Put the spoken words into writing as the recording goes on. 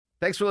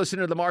Thanks for listening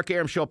to the Mark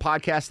Arum Show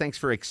podcast. Thanks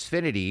for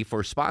Xfinity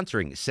for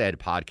sponsoring said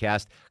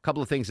podcast. A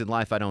couple of things in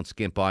life I don't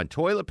skimp on.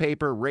 Toilet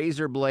paper,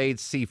 razor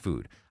blades,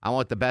 seafood. I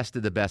want the best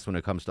of the best when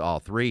it comes to all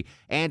three.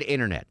 And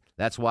internet.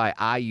 That's why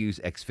I use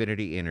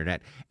Xfinity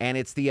Internet. And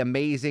it's the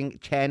amazing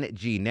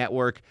 10G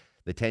network.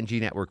 The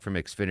 10G network from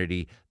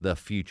Xfinity. The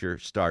future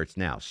starts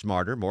now.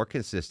 Smarter, more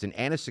consistent,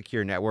 and a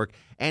secure network.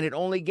 And it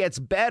only gets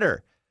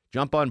better.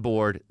 Jump on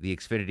board the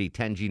Xfinity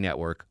 10G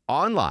network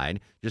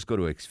online. Just go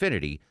to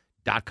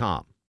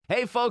Xfinity.com.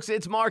 Hey, folks,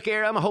 it's Mark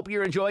Arum. I hope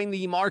you're enjoying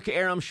the Mark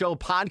Arum Show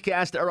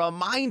podcast. A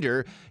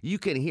reminder, you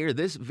can hear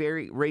this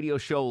very radio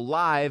show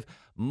live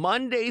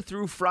Monday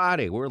through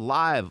Friday. We're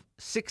live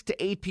 6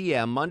 to 8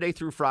 p.m. Monday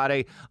through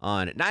Friday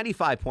on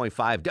 95.5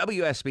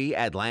 WSB,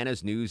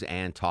 Atlanta's News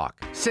and Talk.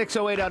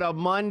 6:08 on a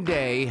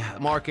Monday.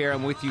 Mark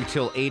Arum with you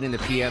till 8 in the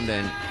p.m.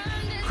 Then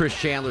Chris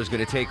Chandler is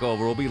going to take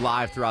over. We'll be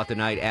live throughout the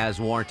night as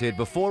warranted.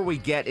 Before we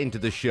get into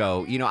the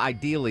show,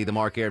 ideally the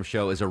Mark Arum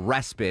Show is a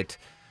respite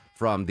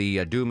from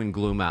the doom and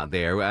gloom out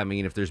there. I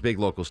mean, if there's big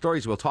local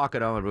stories, we'll talk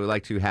it on, but we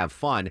like to have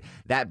fun.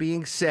 That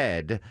being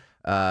said,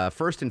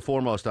 first and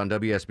foremost on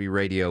WSB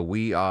Radio,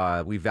 we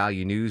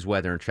value news,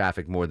 weather, and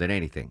traffic more than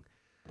anything.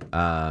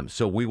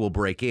 So we will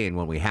break in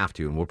when we have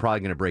to, and we're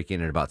probably going to break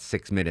in about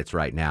 6 minutes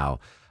right now.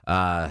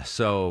 I'm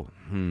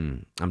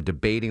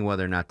debating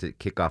whether or not to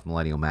kick off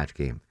Millennial Match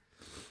Game.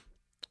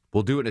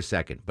 We'll do it in a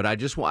second, but I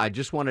just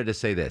wanted to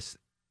say this.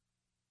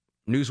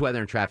 News,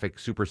 weather, and traffic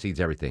supersedes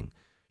everything.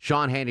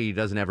 Sean Hannity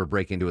doesn't ever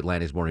break into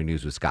Atlanta's Morning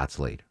News with Scott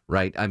Slade,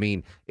 right? I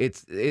mean,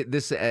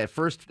 this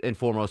first and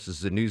foremost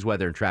is a news,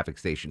 weather, and traffic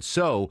station.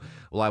 So,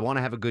 I want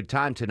to have a good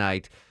time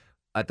tonight.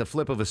 At the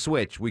flip of a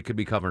switch, we could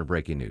be covering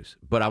breaking news.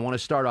 But I want to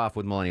start off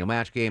with Millennial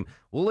Match Game.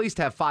 We'll at least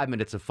have 5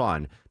 minutes of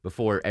fun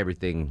before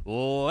everything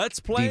Let's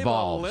play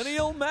devolves.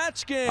 Millennial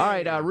Match Game. All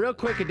right, real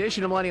quick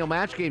edition of Millennial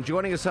Match Game.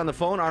 Joining us on the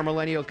phone, our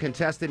Millennial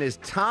contestant is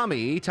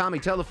Tommy. Tommy,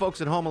 tell the folks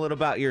at home a little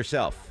about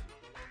yourself.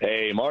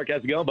 Hey, Mark,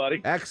 how's it going,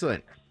 buddy?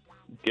 Excellent.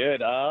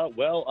 Good.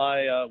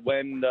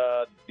 When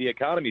the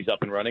economy's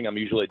up and running, I'm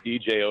usually a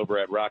DJ over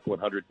at Rock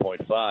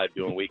 100.5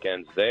 doing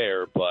weekends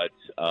there, but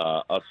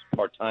us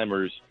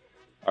part-timers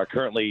are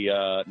currently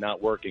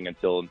not working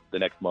until the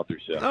next month or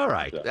so. All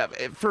right. So.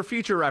 For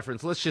future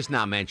reference, let's just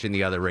not mention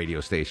the other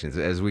radio stations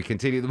as we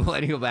continue the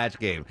Millennial Match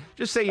Game.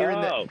 Just say you're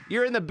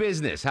in the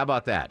business. How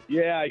about that?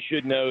 Yeah, I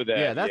should know that.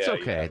 Yeah, that's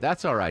okay. Yeah.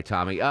 That's all right,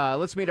 Tommy.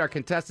 Let's meet our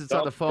contestants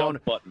on the phone.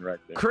 Button right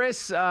there.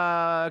 Chris,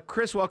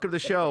 welcome to the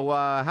show.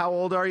 How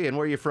old are you and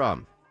where are you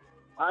from?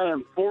 I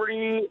am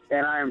 40,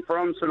 and I am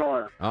from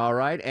Sonora. All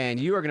right,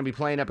 and you are going to be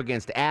playing up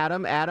against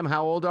Adam. Adam,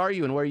 how old are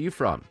you and where are you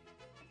from?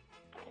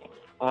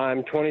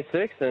 I'm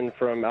 26 and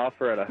from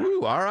Alpharetta.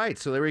 Ooh, all right,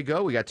 so there we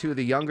go. We got two of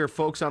the younger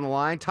folks on the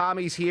line.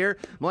 Tommy's here.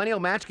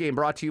 Millennial Match Game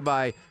brought to you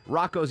by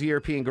Rocco's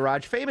European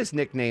Garage, famous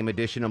nickname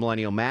edition of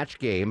Millennial Match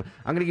Game.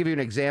 I'm going to give you an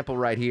example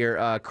right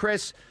here.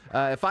 Chris,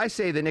 if I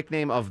say the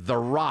nickname of The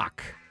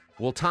Rock,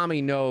 will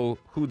Tommy know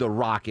who The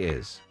Rock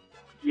is?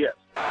 Yes.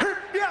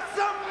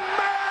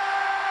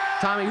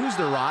 Tommy, who's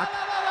The Rock?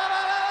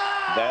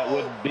 That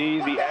would be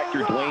the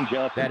actor Dwayne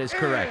Johnson. That is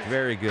correct.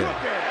 Very good.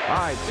 All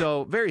right,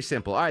 so very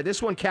simple. All right,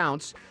 this one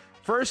counts.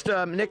 First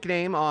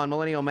nickname on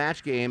Millennial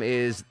Match Game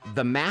is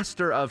the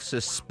Master of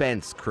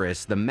Suspense,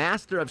 Chris. The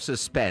Master of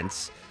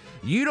Suspense.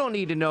 You don't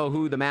need to know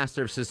who the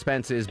Master of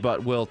Suspense is,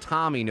 but will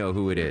Tommy know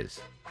who it is?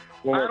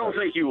 I don't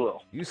think you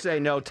will. You say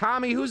no.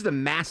 Tommy, who's the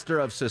Master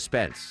of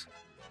Suspense?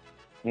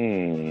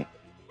 See,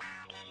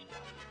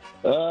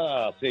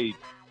 I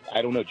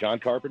don't know, John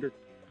Carpenter?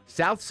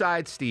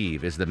 Southside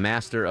Steve is the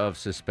Master of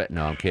Suspense.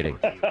 No, I'm kidding.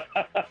 I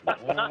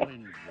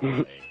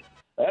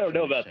don't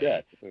know about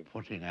that.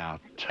 Putting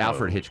out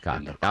Alfred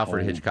Hitchcock.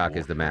 Alfred Hitchcock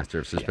is the Master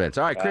of Suspense.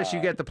 All right, Chris,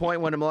 you get the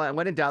point. When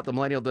in doubt, the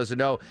Millennial doesn't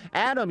know.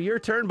 Adam, your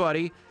turn,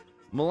 buddy.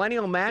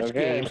 Millennial Match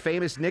Game,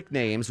 famous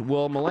nicknames.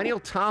 Will Millennial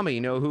Tommy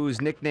know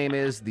whose nickname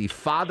is the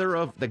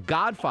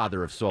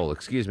Godfather of Soul?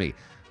 Excuse me,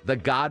 the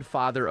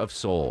Godfather of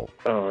Soul.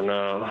 Oh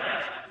no.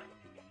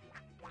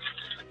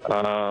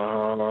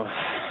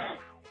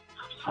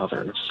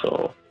 Father of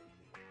Soul.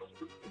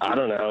 I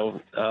don't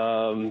know.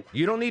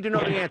 You don't need to know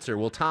the answer.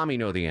 Will Tommy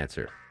know the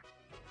answer?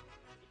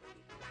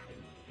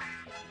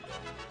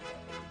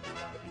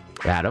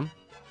 Adam?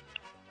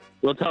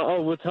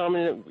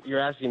 Tommy, you're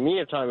asking me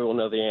if Tommy will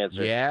know the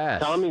answer.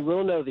 Yes. Tommy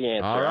will know the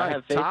answer. All right, I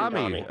have faith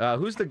Tommy. in Tommy.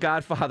 Who's the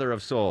Godfather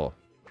of Soul?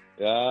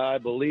 I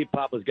believe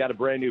Papa's got a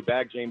brand new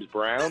bag, James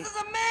Brown.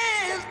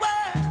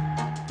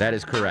 That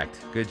is correct.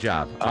 Good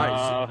job. All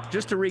right, so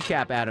just to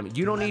recap, Adam,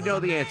 you don't need to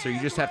know the answer. You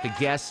just have to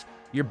guess.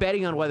 You're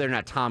betting on whether or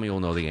not Tommy will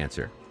know the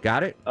answer.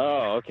 Got it?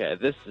 Oh, okay.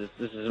 This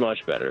is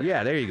much better.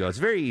 Yeah, there you go. It's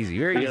very easy.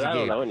 Very easy I don't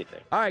game. know anything.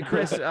 All right,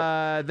 Chris.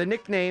 The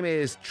nickname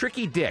is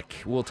Tricky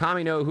Dick. Will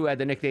Tommy know who had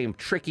the nickname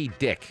Tricky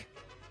Dick?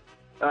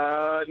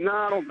 No,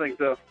 I don't think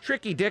so.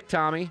 Tricky Dick,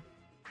 Tommy.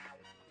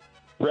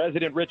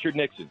 President Richard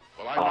Nixon.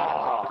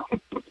 Well,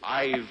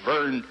 I've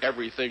earned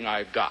everything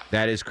I've got.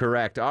 That is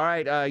correct. All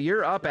right,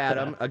 you're up,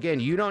 Adam. Again,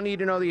 you don't need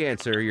to know the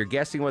answer. You're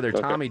guessing whether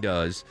Tommy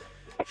does.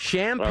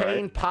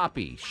 Champagne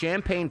Poppy.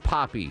 Champagne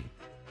Poppy.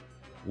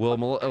 Will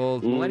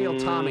Millennial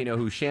Tommy know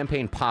who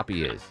Champagne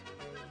Poppy is?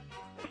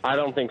 I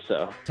don't think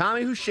so.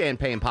 Tommy, who's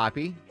Champagne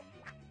Poppy?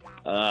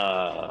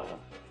 I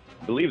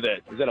believe that.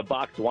 Is that a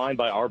boxed wine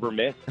by Arbor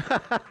Mist?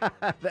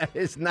 That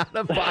is not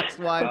a boxed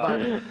wine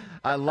bottle.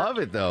 I love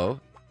it though.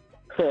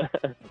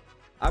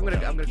 I'm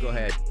gonna go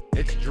ahead.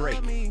 It's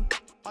Drake.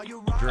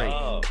 Drake.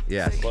 Oh,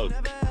 Yes. close.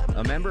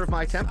 A member of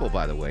my temple,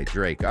 by the way,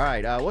 Drake. All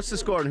right. What's the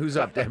score and who's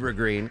up, Deborah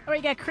Green? All right,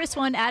 you got Chris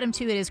 1, Adam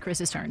 2. It is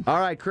Chris's turn. All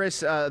right,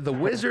 Chris. The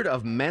Wizard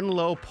of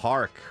Menlo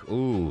Park.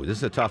 Ooh, this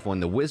is a tough one.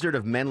 The Wizard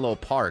of Menlo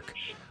Park.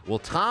 Will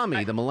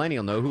Tommy, the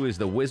millennial, know who is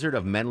the Wizard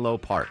of Menlo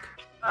Park?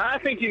 I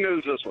think he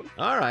knows this one.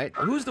 All right.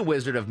 Who's the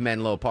Wizard of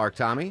Menlo Park,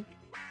 Tommy?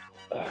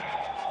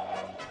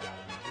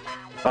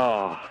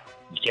 Oh,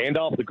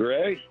 Gandalf the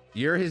Grey?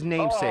 You're his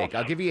namesake.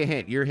 I'll give you a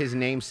hint. You're his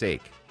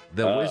namesake.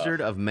 The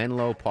Wizard of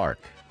Menlo Park.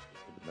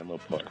 Menlo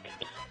Park.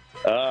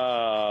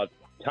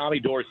 Tommy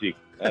Dorsey.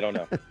 I don't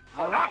know.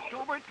 On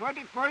October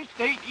 21st,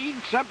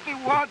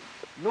 1871,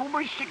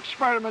 numerous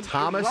experiments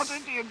Thomas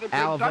resulted in the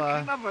Alva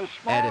production of a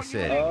small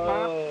Edison. unique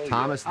map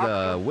Thomas,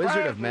 the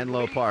Wizard of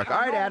Menlo Park. All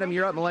right, Adam,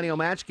 you're up. Millennial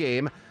Match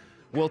Game.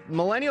 Will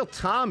Millennial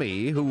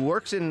Tommy, who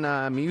works in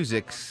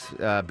music's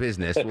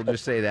business, we'll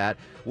just say that,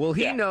 will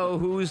he know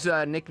whose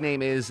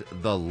nickname is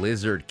the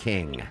Lizard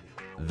King?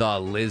 The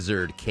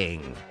Lizard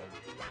King.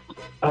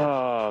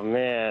 oh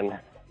man,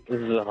 this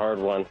is a hard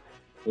one.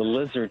 The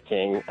Lizard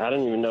King. I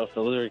don't even know if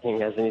the Lizard King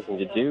has anything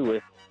to do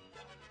with.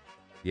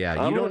 Yeah,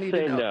 you I'm don't gonna need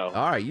say to know. no.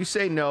 All right, you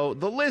say no.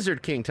 The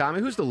Lizard King, Tommy.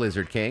 Who's the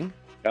Lizard King?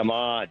 Come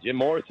on, Jim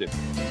Morrison.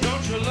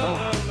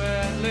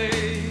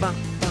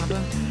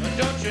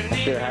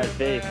 Sure had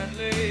faith.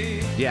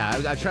 Yeah,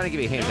 I'm trying to give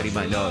you a hint that he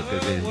might know it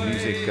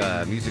because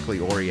it's musically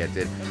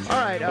oriented. All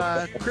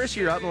right, Chris,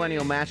 you're up.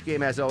 Millennial Match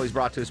Game, as always,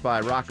 brought to us by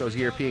Rocco's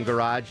European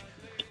Garage.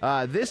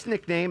 This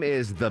nickname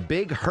is The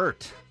Big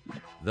Hurt.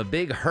 The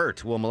Big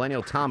Hurt. Will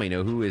Millennial Tommy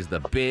know who is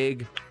The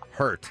Big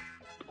Hurt?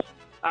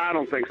 I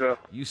don't think so.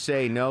 You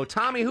say no.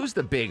 Tommy, who's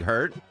The Big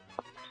Hurt?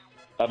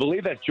 I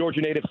believe that's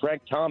Georgia native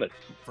Frank Thomas.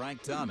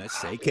 Frank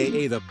Thomas,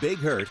 a.k.a. The Big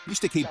Hurt,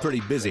 used to keep pretty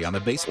busy on the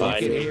baseball You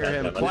can field. hear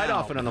him quite Now,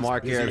 often on the he's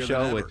Mark Air busier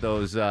Show than with ever.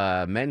 those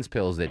men's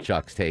pills that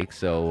Chucks takes.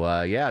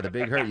 So, yeah, The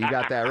Big Hurt. You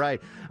got that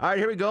right. All right,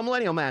 here we go.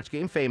 Millennial Match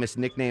Game, famous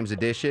nicknames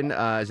edition.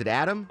 Is it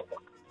Adam?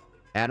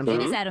 Adam's It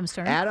up? is Adam's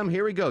turn. Adam,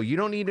 here we go. You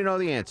don't need to know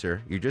the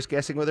answer. You're just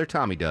guessing whether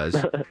Tommy does.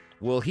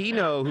 Will he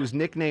know whose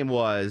nickname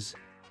was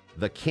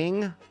the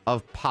King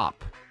of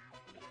Pop?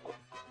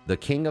 The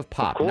King of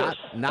Pop. Of course.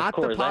 Not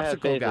Of the course. I have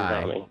popsicle faith in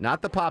guy. Tommy.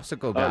 Not the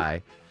popsicle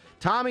guy.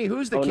 Tommy,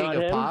 who's the King not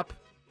of him? Pop?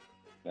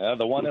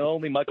 The one and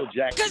only Michael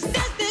Jackson.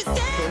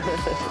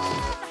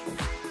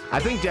 I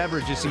think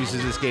Deborah just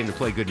uses this game to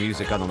play good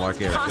music on the Mark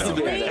Air Show.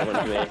 Possibly. That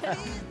one's me.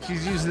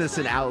 She's using this as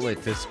an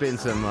outlet to spin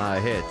some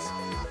hits.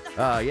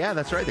 Yeah,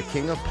 that's right. The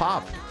King of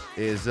Pop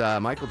is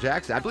Michael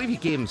Jackson. I believe he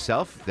gave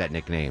himself that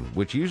nickname,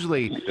 which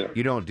usually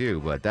you don't do,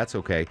 but that's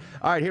okay.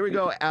 All right, here we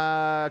go.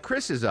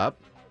 Chris is up.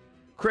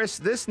 Chris,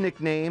 this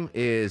nickname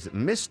is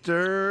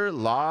Mr.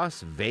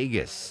 Las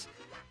Vegas.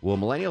 Will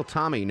Millennial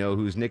Tommy know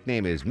whose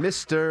nickname is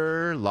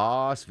Mr.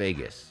 Las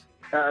Vegas?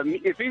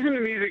 If he's in the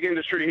music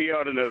industry, he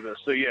ought to know this.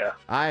 So, yeah.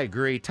 I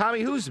agree.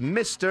 Tommy, who's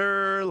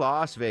Mr.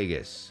 Las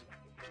Vegas?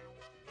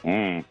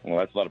 Well,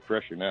 that's a lot of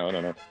pressure now. I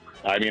don't know.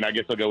 I mean, I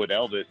guess I'll go with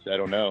Elvis. I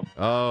don't know.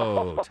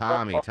 Oh,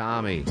 Tommy. Oh,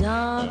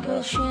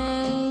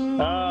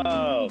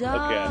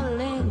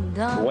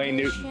 okay. Wayne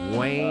Newton.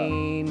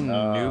 Wayne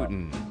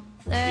Newton.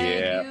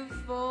 Yeah.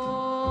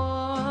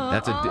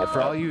 That's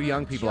for all you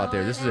young people out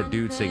there. This is a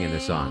dude singing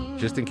this song,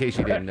 just in case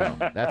you didn't know.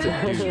 That's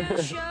a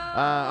dude.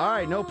 All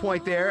right, no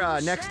point there.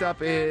 Next up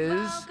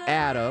is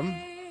Adam.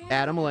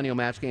 Adam, Millennial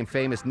Match Game,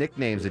 famous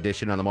nicknames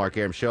edition on the Mark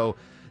Aram Show.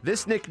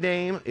 This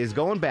nickname is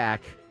going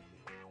back.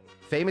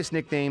 Famous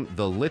nickname,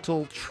 the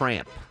Little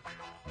Tramp.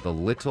 The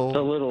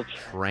Little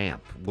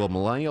Tramp. Will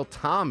Millennial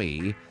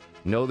Tommy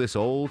know this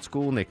old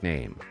school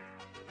nickname?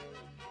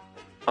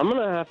 I'm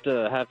gonna have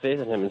to have faith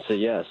in him and say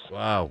yes.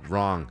 Wow,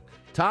 wrong.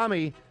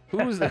 Tommy,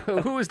 who is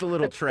the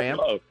Little Tramp?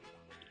 Oh,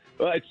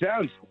 well, it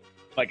sounds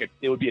like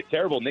it would be a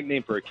terrible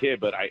nickname for a kid,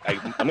 but I'm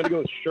going to go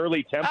with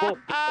Shirley Temple.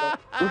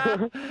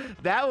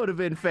 That would have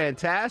been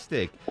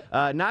fantastic.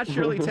 Not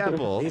Shirley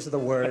Temple. These are the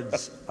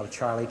words of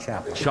Charlie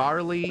Chaplin.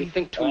 Charlie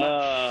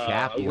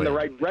Chaplin. In the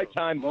right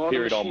time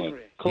period almost.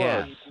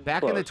 Yeah,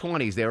 back in the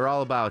 20s, they were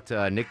all about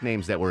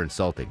nicknames that were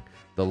insulting.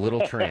 The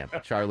Little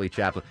Tramp, Charlie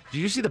Chaplin. Did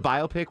you see the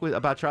biopic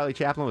about Charlie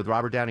Chaplin with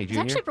Robert Downey Jr.?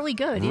 It's actually really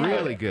good. Yeah.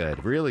 Really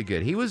good, really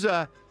good. He was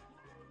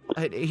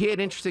he had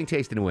interesting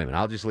taste in women.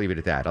 I'll just leave it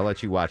at that. I'll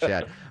let you watch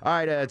that. All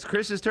right, it's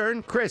Chris's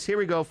turn. Chris, here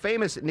we go.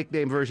 Famous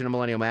nickname version of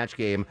Millennial Match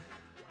Game.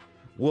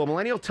 Will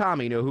Millennial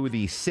Tommy know who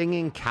the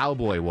singing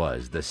cowboy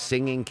was? The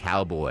singing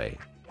cowboy.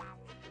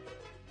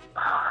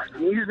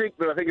 Music,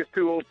 but I think it's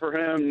too old for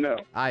him. No.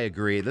 I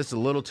agree. This is a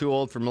little too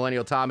old for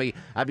Millennial Tommy.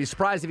 I'd be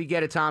surprised if you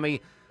get it,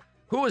 Tommy.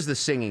 Who is the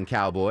singing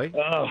cowboy?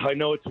 Oh, I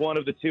know it's one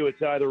of the two.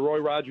 It's either Roy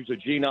Rogers or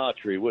Gene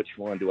Autry. Which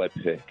one do I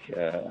pick?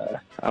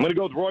 I'm going to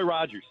go with Roy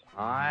Rogers.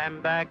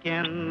 I'm back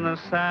in the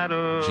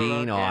saddle.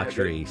 Gene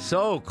Autry.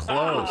 So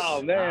close.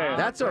 Oh, man.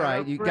 That's all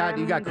right. You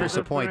got Chris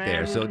a point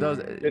there. So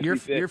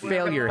your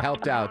failure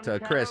helped out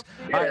Chris.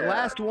 All right,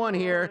 last one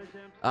here.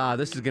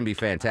 This is going to be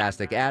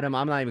fantastic. Adam,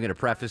 I'm not even going to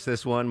preface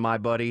this one, my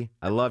buddy.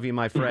 I love you,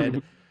 my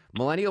friend.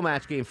 Millennial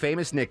Match Game,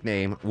 famous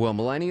nickname. Will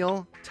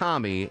Millennial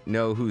Tommy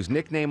know whose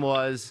nickname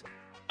was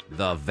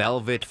the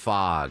Velvet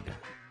Fog?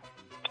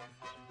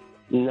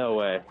 No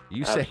way.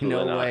 You say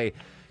no way.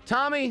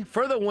 Tommy,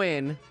 for the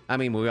win. I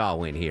mean, we all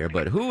win here,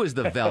 but who is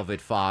the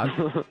Velvet Fog?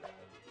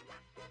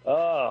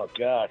 Oh,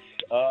 gosh.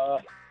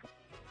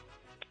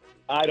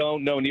 I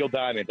don't know. Neil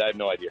Diamond. I have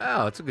no idea.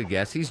 Oh, it's a good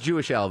guess. He's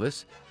Jewish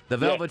Elvis. The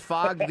Velvet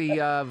Fog,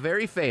 the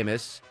very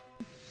famous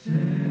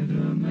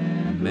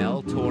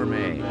Mel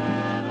Torme.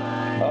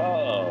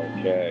 Oh,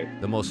 okay.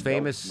 The most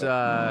famous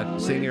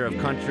singer of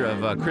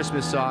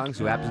Christmas songs,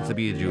 who happens to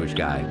be a Jewish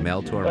guy,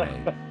 Mel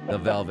Torme, the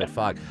Velvet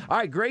Fog. All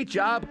right, great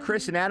job,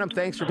 Chris and Adam.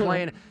 Thanks for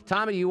playing.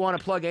 Tommy, you want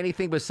to plug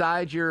anything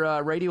besides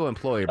your radio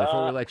employer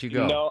before we let you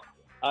go? No,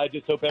 I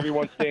just hope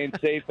everyone's staying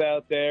safe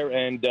out there.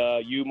 And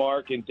you,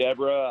 Mark, and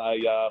Deborah,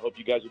 I hope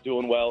you guys are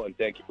doing well, and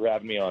thank you for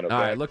having me on. Okay?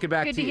 All right, looking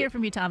back Good to hear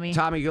from you, Tommy.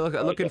 Tommy,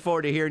 looking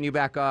forward to hearing you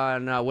back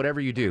on whatever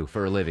you do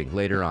for a living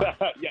later on.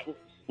 Yeah,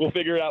 we'll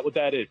figure out what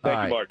that is.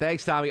 Thank you, Mark.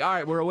 Thanks, Tommy. All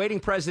right, we're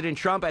awaiting President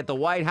Trump at the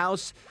White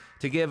House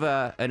to give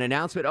an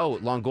announcement. Oh,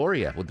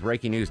 Longoria with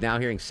breaking news now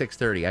hearing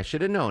 6:30. I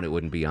should have known it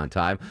wouldn't be on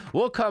time.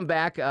 We'll come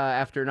back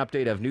after an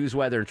update of news,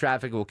 weather, and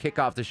traffic. We'll kick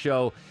off the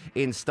show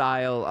in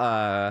style.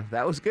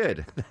 That was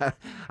good.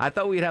 I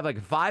thought we'd have like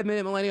a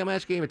 5-minute Millennial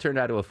Match Game. It turned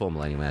out to a full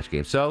Millennial Match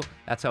Game. So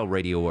that's how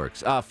radio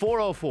works.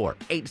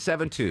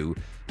 404-872-0750,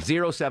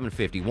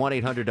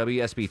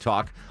 1-800-WSB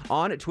Talk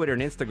on Twitter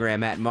and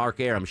Instagram at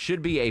Mark Arum.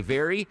 Should be a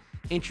very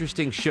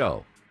interesting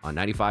show on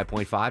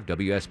 95.5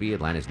 WSB,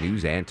 Atlanta's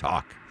News and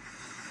Talk.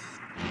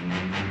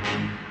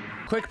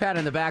 Quick pat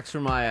in the backs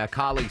from my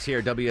colleagues here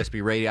at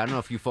WSB Radio. I don't know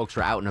if you folks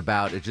are out and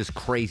about. It's just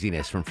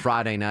craziness from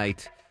Friday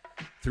night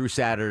through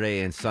Saturday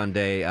and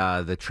Sunday.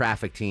 The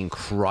traffic team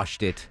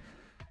crushed it.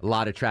 A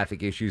lot of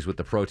traffic issues with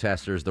the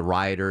protesters, the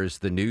rioters.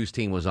 The news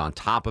team was on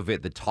top of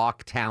it. The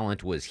talk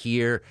talent was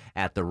here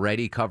at the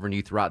ready, covering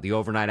you throughout the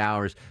overnight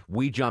hours.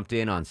 We jumped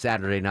in on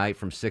Saturday night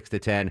from 6 to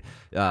 10.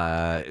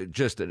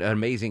 Just an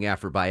amazing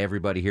effort by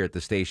everybody here at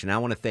the station. I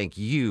want to thank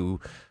you,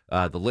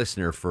 the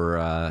listener,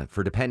 for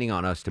depending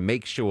on us to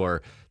make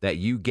sure that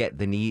you get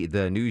the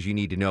news you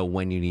need to know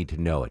when you need to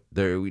know it.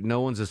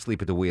 No one's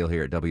asleep at the wheel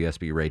here at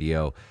WSB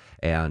Radio.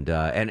 And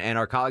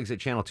our colleagues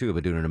at Channel 2 have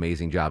been doing an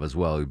amazing job as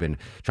well. We've been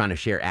trying to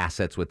share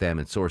assets with them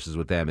and sources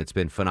with them. It's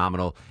been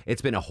phenomenal.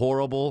 It's been a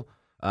horrible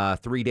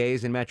 3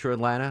 days in Metro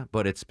Atlanta,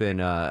 but it's been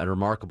a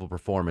remarkable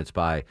performance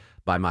by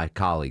my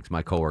colleagues,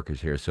 my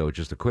coworkers here. So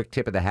just a quick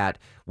tip of the hat.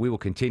 We will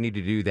continue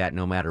to do that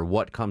no matter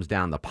what comes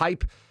down the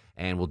pipe,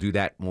 and we'll do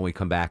that when we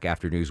come back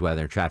after news,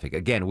 weather, and traffic.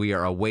 Again, we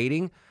are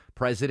awaiting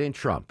President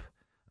Trump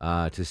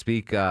to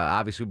speak.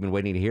 Obviously, we've been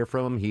waiting to hear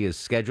from him. He is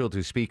scheduled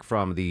to speak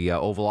from the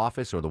Oval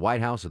Office or the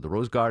White House or the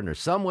Rose Garden or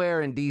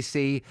somewhere in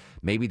D.C.,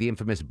 maybe the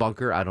infamous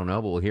bunker. I don't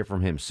know, but we'll hear from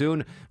him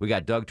soon. We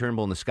got Doug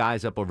Turnbull in the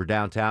skies up over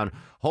downtown.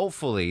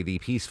 Hopefully, the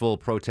peaceful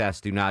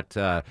protests do not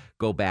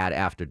go bad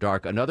after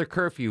dark. Another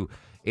curfew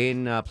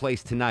in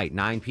place tonight,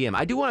 9 p.m.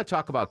 I do want to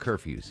talk about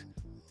curfews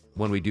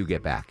when we do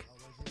get back.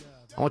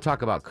 I want to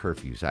talk about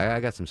curfews. I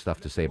got some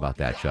stuff to say about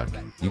that, Chuck.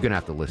 You're going to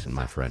have to listen,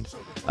 my friend.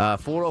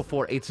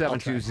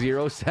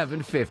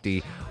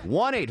 404-872-0750,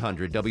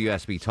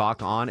 1-800-WSB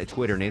Talk on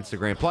Twitter and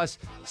Instagram. Plus,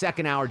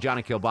 second hour,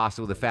 Johnny Kilbasa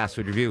with a fast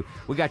food review.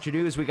 We got your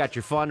news, we got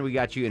your fun, we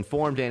got you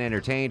informed and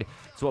entertained.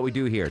 It's what we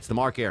do here. It's the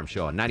Mark Arum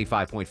Show on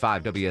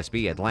 95.5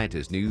 WSB,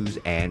 Atlanta's News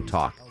and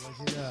Talk.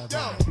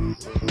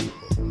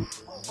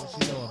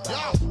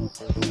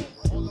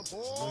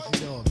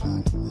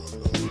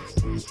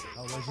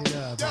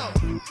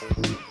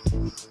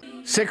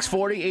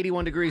 640,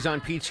 81 degrees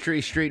on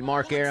Peachtree Street.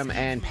 Mark Arum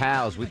and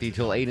pals with you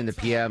till 8 in the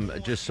p.m.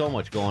 Just so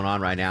much going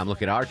on right now. I'm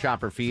looking at our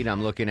chopper feed.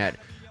 I'm looking at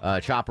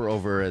chopper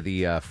over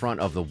the front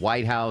of the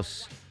White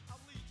House.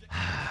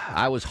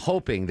 I was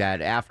hoping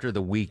that after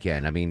the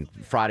weekend, I mean,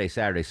 Friday,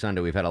 Saturday,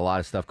 Sunday, we've had a lot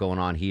of stuff going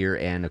on here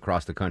and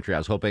across the country. I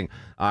was hoping,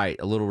 all right,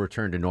 a little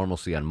return to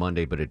normalcy on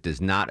Monday, but it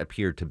does not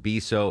appear to be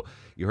so.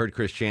 You heard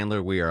Chris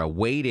Chandler. We are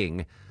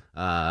awaiting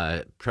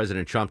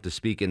President Trump to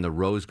speak in the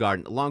Rose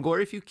Garden.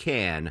 Longoria, if you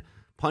can,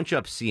 punch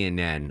up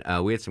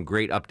CNN. We had some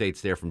great updates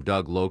there from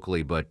Doug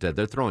locally, but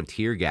they're throwing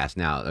tear gas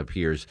now, it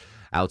appears,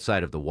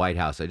 outside of the White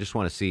House. I just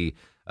want to see,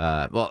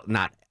 well,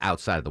 not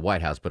outside of the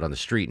White House, but on the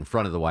street in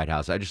front of the White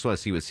House. I just want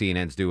to see what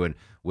CNN's doing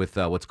with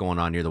what's going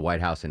on near the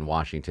White House in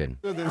Washington.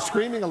 They're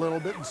screaming a little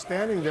bit and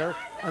standing there,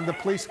 and the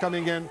police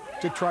coming in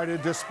to try to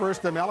disperse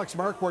them. Alex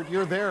Marquardt,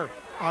 you're there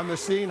on the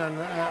scene, and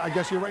I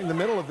guess you're right in the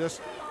middle of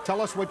this.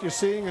 Tell us what you're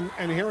seeing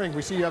and hearing.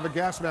 We see you have a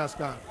gas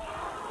mask on.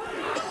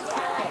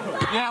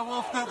 Yeah,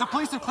 well, the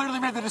police have clearly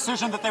made the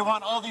decision that they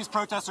want all these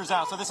protesters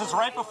out. So this is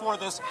right before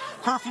this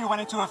curfew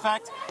went into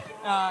effect.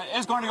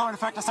 is going to go into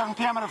effect at 7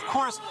 p.m. And, of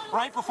course,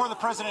 right before the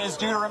president is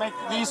due to make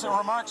these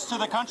remarks to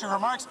the country,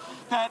 remarks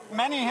that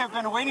many have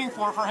been waiting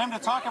for him to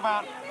talk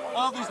about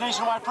all these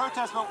nationwide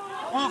protests. But,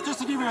 Wolf, just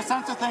to give you a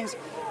sense of things,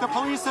 the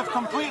police have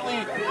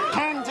completely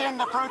penned in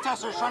the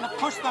protesters, trying to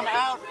push them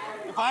out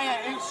via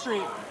 8th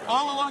Street.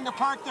 All along the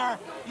park there,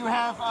 you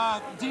have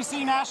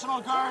D.C.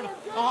 National Guard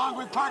along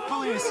with Park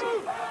Police.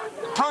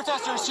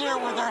 Protesters here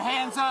with their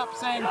hands up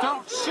saying,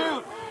 "Don't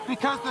shoot,"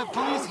 because the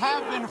police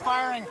have been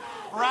firing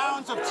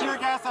rounds of tear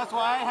gas. That's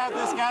why I have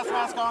this gas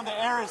mask on.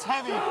 The air is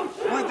heavy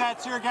with that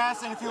tear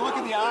gas. And if you look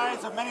at the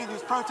eyes of many of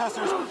these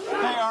protesters,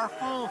 they are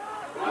full.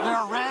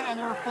 They're red and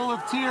they're full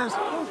of tears.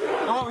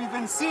 And what we've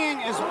been seeing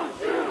is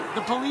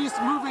the police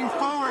moving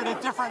forward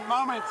at different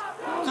moments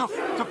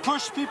to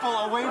push people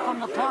away from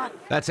the park.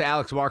 That's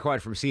Alex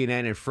Marquardt from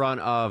CNN in front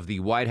of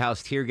the White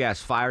House. Tear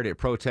gas fired at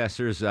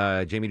protesters.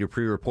 Jamie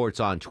Dupree reports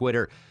on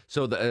Twitter.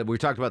 So we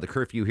talked about the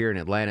curfew here in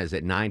Atlanta is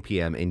at 9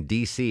 p.m. In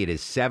D.C., it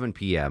is 7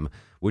 p.m.,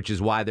 which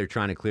is why they're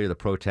trying to clear the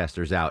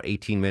protesters out.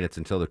 18 minutes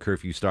until the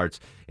curfew starts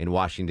in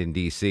Washington,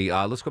 D.C.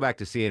 Let's go back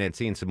to CNN,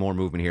 seeing some more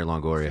movement here,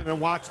 Longoria. And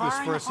watch this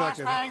for a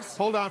second.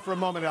 Hold on for a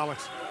moment,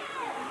 Alex.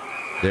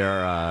 There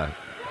are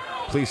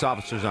police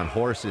officers on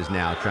horses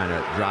now trying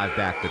to drive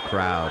back the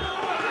crowd.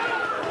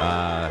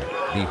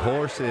 The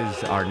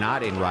horses are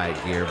not in riot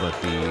gear, but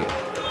the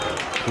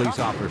police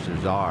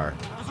officers are.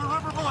 Those are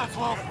rubber bullets,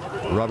 Wolf.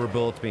 Rubber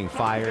bullets being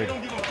fired.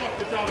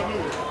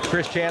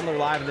 Chris Chandler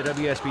live in the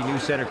WSB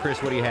News Center.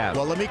 Chris, what do you have?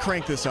 Well, let me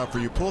crank this up for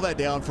you. Pull that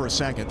down for a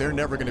second. They're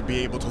never going to be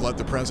able to let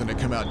the president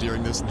come out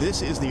during this.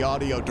 This is the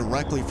audio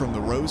directly from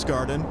the Rose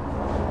Garden.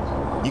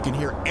 You can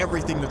hear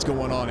everything that's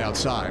going on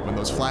outside when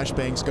those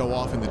flashbangs go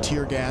off in the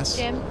tear gas.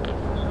 Jim?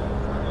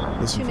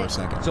 Listen for a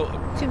second. So,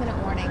 2-minute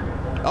warning.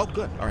 Oh,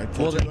 good. All right.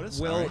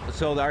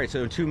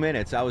 So 2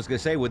 minutes. I was going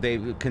to say, would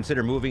they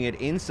consider moving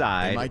it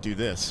inside? They might do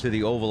this. To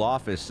the Oval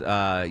Office.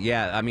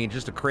 Yeah, I mean,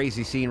 just a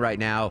crazy scene right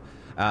now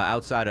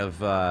outside of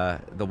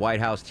the White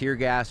House. Tear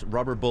gas,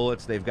 rubber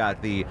bullets. They've got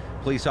the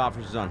police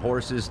officers on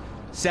horses.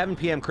 7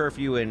 p.m.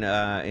 curfew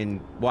in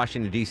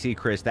Washington, D.C.,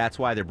 Chris. That's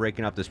why they're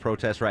breaking up this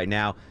protest right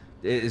now.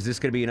 Is this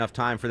going to be enough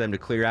time for them to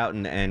clear out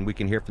and we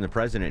can hear from the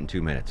president in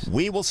 2 minutes?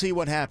 We will see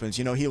what happens.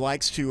 You know, he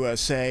likes to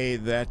say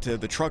that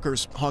the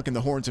truckers honking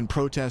the horns in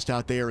protest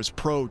out there is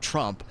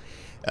pro-Trump.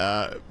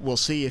 We'll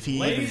see if he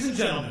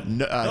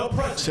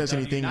says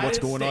anything what's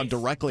going on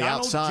directly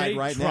outside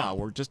right now.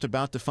 We're just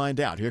about to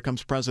find out. Here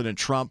comes President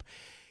Trump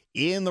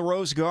in the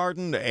Rose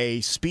Garden,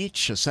 a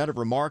speech, a set of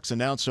remarks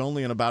announced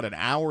only on about an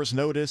hour's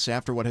notice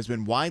after what has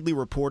been widely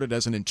reported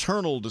as an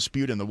internal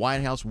dispute in the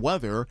White House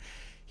whether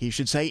he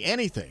should say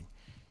anything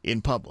in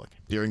public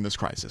during this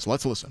crisis.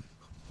 Let's listen.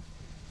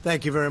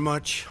 Thank you very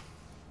much.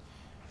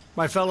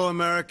 My fellow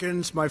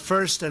Americans, my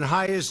first and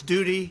highest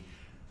duty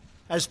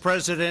as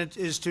president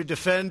is to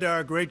defend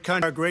our great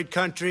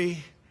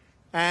country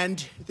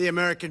and the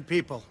American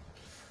people.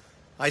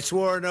 I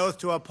swore an oath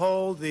to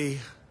uphold the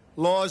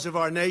laws of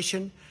our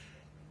nation,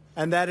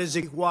 and that is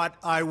what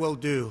I will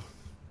do.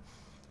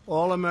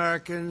 All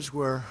Americans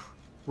were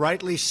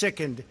rightly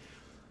sickened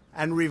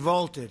and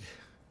revolted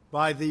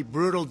by the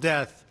brutal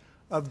death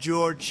of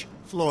George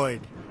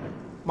Floyd.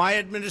 My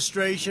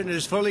administration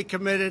is fully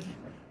committed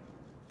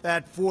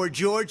that for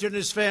George and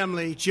his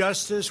family,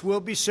 justice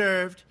will be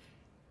served.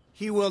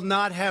 He will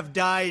not have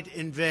died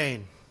in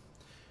vain.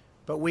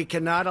 But we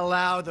cannot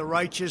allow the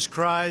righteous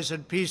cries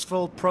and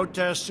peaceful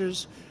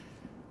protesters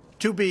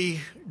to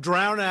be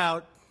drowned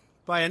out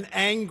by an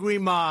angry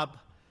mob.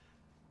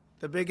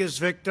 The biggest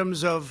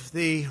victims of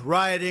the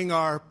rioting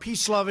are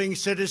peace-loving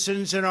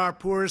citizens in our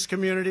poorest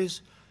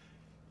communities.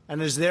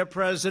 And as their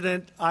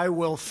president, I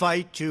will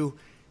fight to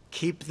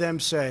keep them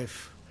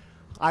safe.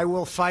 I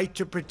will fight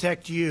to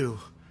protect you.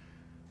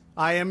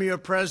 I am your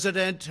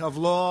president of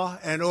law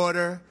and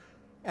order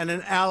and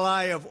an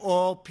ally of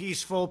all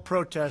peaceful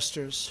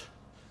protesters.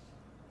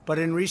 But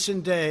in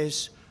recent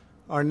days,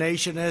 our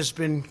nation has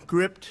been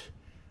gripped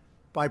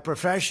by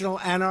professional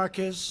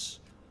anarchists,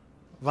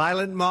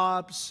 violent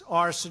mobs,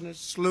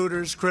 arsonists,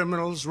 looters,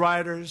 criminals,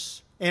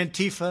 rioters,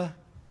 Antifa,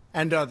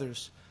 and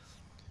others.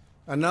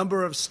 A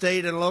number of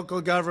state and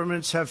local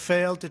governments have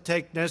failed to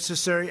take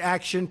necessary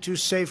action to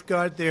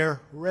safeguard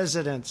their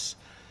residents.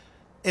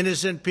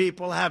 Innocent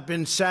people have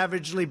been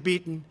savagely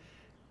beaten,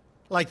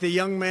 like the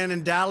young man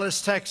in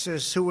Dallas,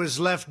 Texas, who was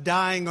left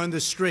dying on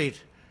the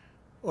street,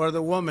 or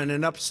the woman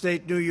in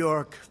upstate New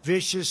York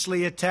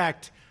viciously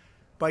attacked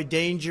by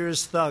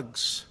dangerous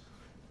thugs.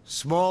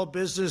 Small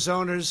business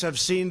owners have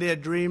seen their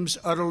dreams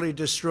utterly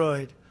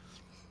destroyed.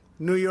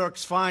 New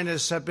York's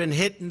finest have been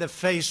hit in the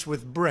face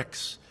with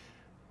bricks.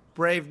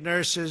 Brave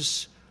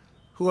nurses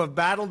who have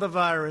battled the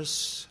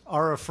virus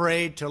are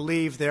afraid to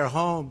leave their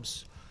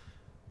homes.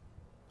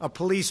 A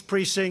police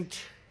precinct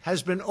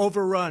has been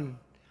overrun.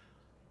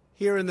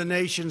 Here in the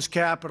nation's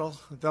capital,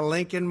 the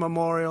Lincoln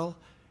Memorial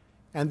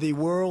and the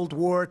World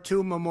War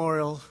II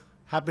Memorial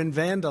have been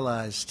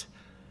vandalized.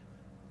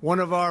 One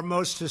of our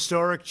most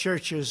historic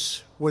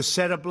churches was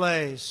set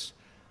ablaze.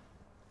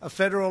 a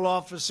federal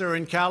officer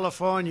in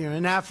California,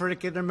 an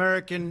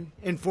African-American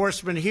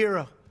enforcement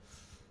hero,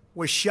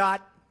 was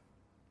shot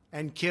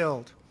and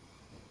killed.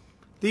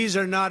 These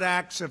are not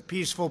acts of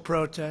peaceful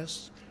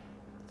protest.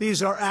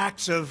 These are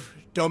acts of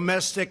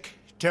domestic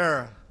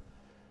terror.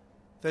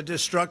 The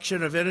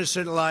destruction of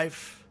innocent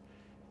life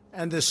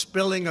and the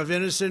spilling of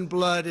innocent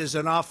blood is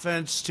an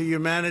offense to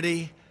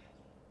humanity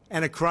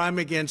and a crime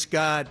against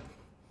God.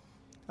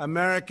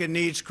 America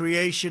needs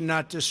creation,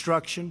 not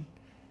destruction.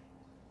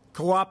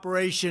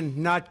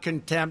 Cooperation, not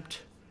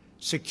contempt.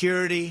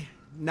 Security,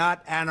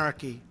 not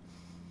anarchy.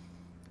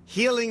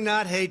 Healing,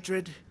 not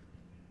hatred.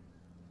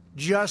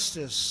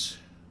 Justice,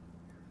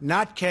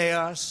 not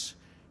chaos.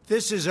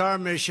 This is our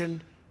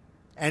mission,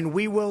 and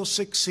we will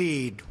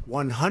succeed.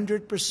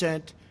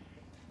 100%,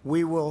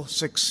 we will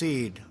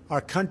succeed.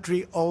 Our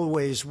country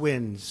always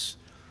wins.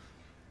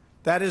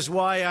 That is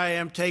why I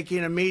am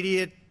taking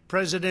immediate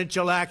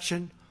presidential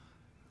action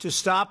to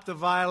stop the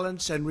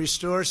violence and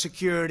restore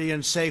security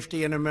and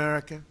safety in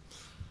America.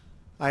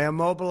 I am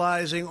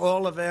mobilizing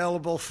all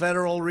available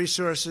federal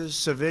resources,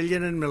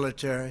 civilian and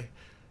military,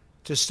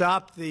 to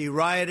stop the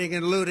rioting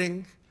and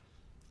looting,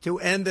 to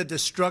end the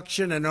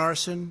destruction and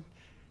arson,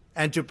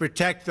 and to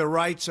protect the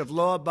rights of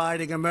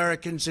law-abiding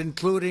Americans,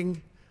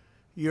 including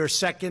your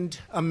Second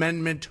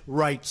Amendment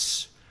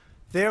rights.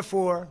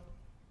 Therefore,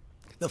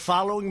 the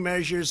following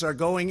measures are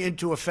going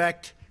into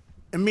effect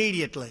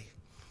immediately.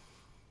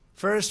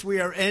 First, we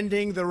are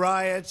ending the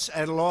riots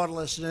and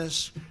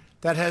lawlessness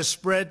that has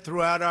spread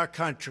throughout our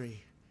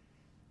country.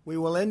 We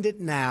will end it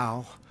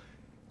now.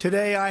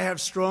 Today, I have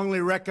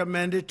strongly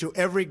recommended to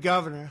every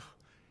governor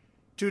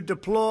to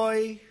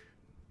deploy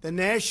the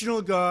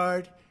National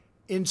Guard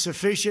in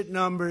sufficient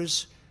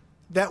numbers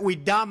that we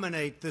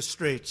dominate the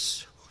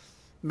streets.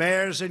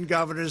 Mayors and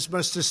governors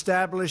must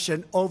establish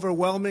an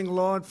overwhelming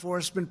law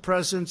enforcement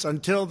presence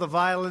until the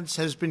violence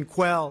has been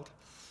quelled.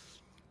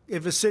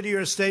 If a city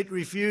or state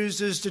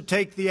refuses to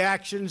take the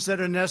actions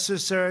that are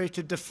necessary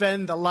to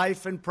defend the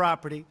life and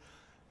property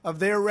of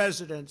their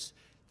residents,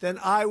 then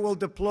I will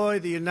deploy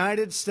the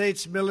United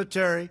States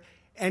military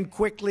and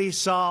quickly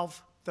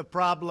solve the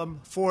problem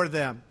for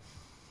them.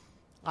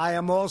 I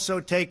am also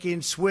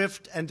taking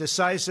swift and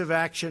decisive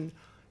action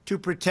to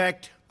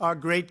protect our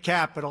great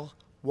capital,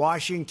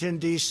 Washington,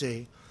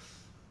 D.C.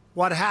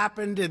 What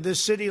happened in this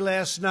city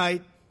last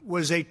night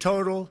was a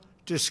total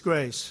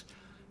disgrace.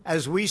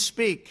 As we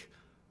speak,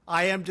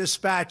 I am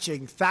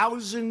dispatching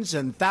thousands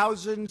and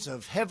thousands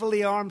of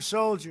heavily armed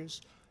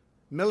soldiers,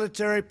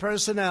 military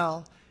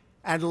personnel,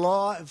 and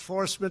law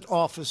enforcement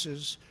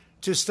officers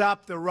to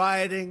stop the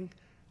rioting,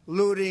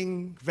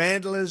 looting,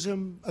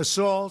 vandalism,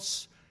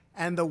 assaults,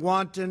 and the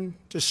wanton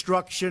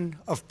destruction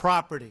of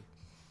property.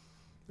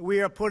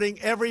 We are putting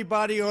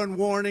everybody on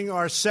warning.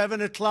 Our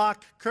 7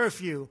 o'clock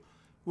curfew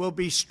will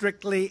be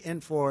strictly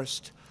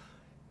enforced.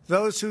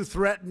 Those who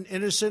threaten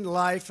innocent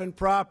life and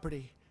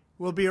property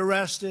will be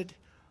arrested,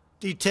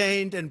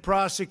 detained, and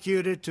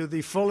prosecuted to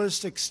the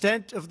fullest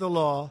extent of the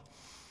law.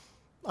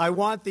 I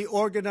want the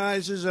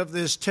organizers of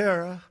this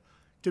terror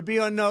to be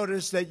on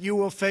notice that you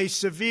will face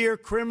severe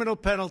criminal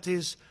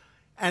penalties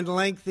and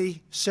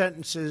lengthy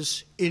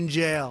sentences in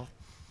jail.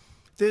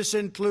 This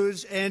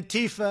includes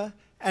Antifa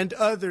and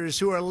others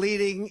who are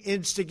leading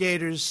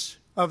instigators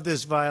of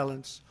this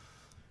violence.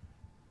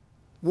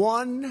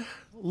 One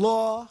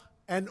law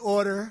and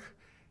order,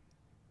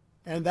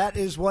 and that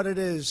is what it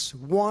is.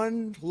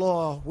 One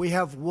law. We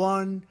have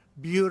one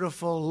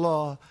beautiful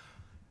law.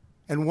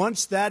 And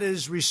once that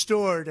is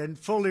restored and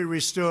fully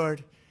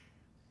restored,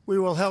 we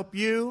will help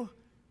you,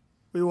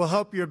 we will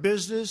help your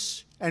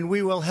business, and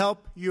we will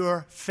help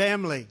your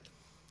family.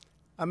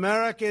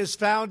 America is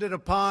founded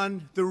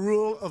upon the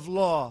rule of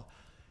law.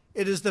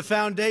 It is the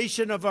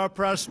foundation of our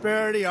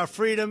prosperity, our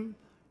freedom,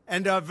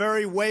 and our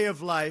very way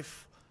of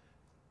life.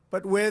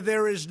 But where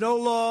there is no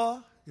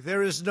law,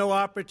 there is no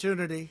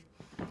opportunity.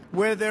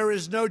 Where there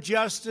is no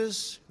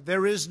justice,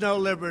 there is no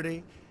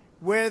liberty.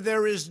 Where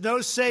there is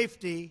no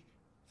safety,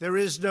 there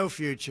is no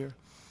future.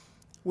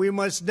 We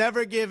must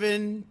never give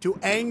in to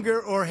anger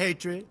or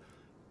hatred.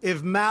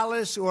 If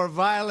malice or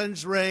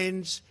violence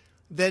reigns,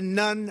 then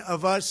none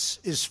of us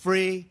is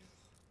free.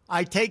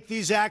 I take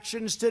these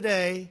actions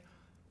today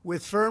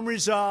with firm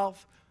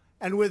resolve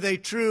and with a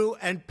true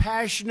and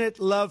passionate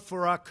love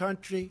for our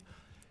country.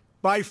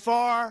 By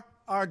far,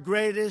 our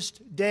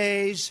greatest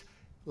days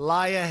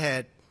lie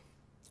ahead.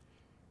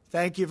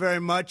 Thank you very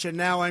much. And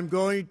now I'm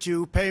going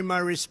to pay my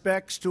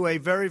respects to a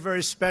very,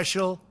 very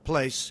special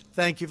place.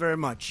 Thank you very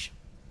much.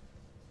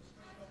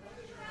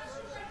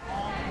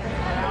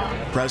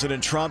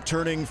 President Trump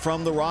turning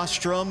from the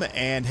rostrum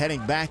and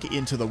heading back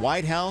into the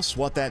White House.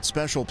 What that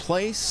special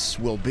place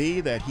will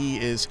be that he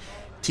is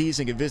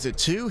teasing a visit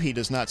to, he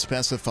does not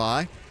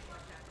specify.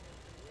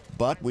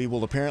 But we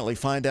will apparently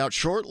find out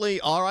shortly.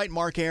 All right,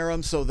 Mark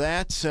Arum, so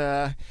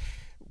that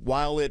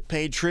while it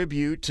paid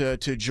tribute to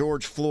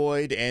George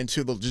Floyd and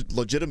to the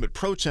legitimate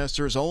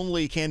protesters,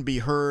 only can be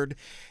heard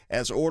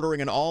as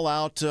ordering an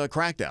all-out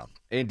crackdown.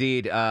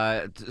 Indeed.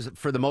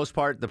 For the most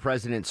part, the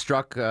president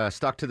stuck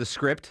to the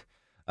script.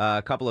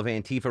 A couple of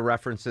Antifa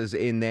references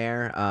in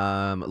there.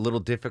 A little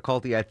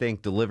difficulty, I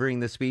think,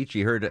 delivering the speech.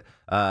 You heard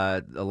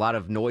a lot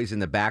of noise in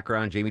the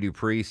background. Jamie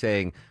Dupree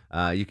saying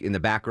in the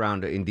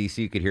background in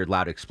D.C. you could hear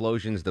loud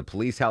explosions. The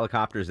police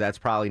helicopters, that's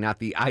probably not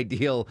the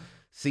ideal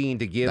scene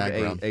to give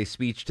a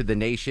speech to the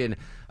nation.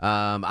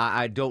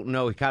 I don't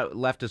know. He kind of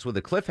left us with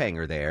a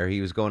cliffhanger there.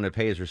 He was going to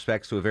pay his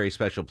respects to a very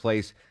special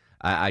place.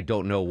 I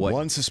don't know what.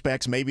 One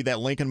suspects maybe that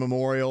Lincoln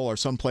Memorial or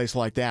someplace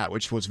like that,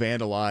 which was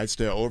vandalized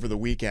over the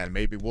weekend.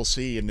 Maybe we'll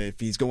see. And if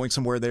he's going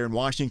somewhere there in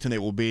Washington,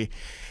 it will be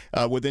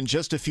within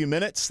just a few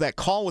minutes. That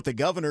call with the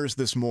governors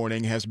this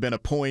morning has been a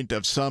point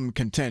of some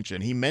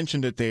contention. He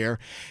mentioned it there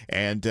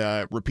and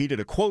repeated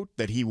a quote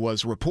that he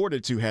was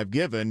reported to have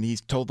given. He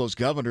told those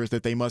governors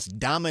that they must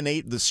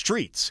dominate the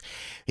streets.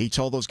 He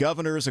told those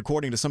governors,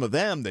 according to some of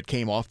them that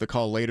came off the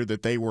call later,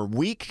 that they were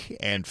weak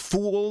and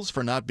fools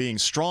for not being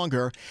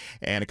stronger.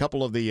 And a couple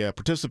of the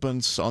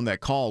participants on that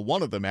call,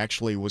 one of them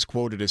actually was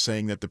quoted as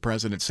saying that the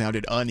president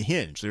sounded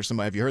unhinged.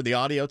 Have you heard the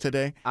audio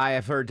today? I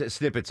have heard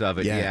snippets of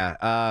it,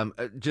 yeah.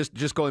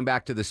 Just going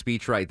back to the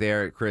speech right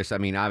there, Chris, I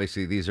mean,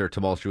 obviously these are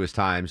tumultuous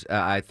times.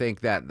 I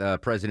think that the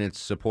president's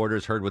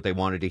supporters heard what they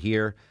wanted to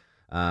hear,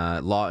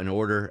 law and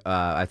order.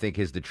 I think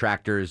his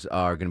detractors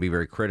are going to be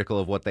very critical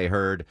of what they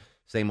heard.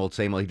 Same old,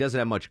 same old. He doesn't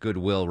have much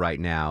goodwill right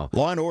now.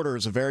 Law and order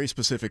is a very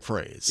specific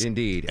phrase.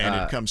 Indeed. And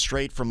it comes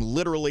straight from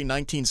literally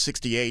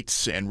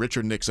 1968 and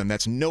Richard Nixon.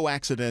 That's no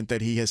accident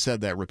that he has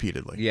said that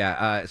repeatedly.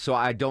 Yeah, so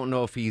I don't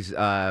know if he's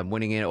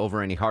winning it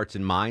over any hearts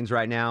and minds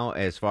right now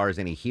as far as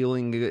any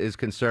healing is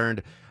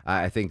concerned.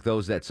 I think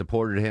those that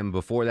supported him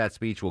before that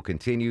speech will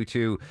continue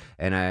to,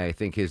 and I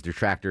think his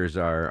detractors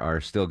are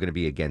still going to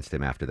be against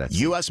him after that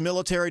speech. U.S.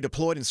 military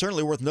deployed, and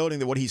certainly worth noting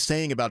that what he's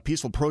saying about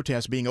peaceful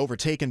protests being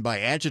overtaken by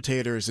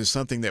agitators is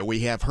something that we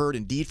have heard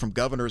indeed from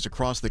governors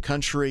across the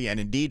country and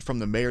indeed from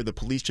the mayor of the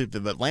police chief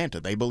of Atlanta.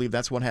 They believe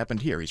that's what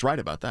happened here. He's right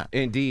about that.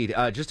 Indeed.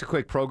 Just a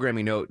quick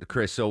programming note,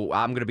 Chris. So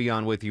I'm going to be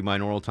on with you my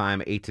normal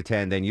time, 8 to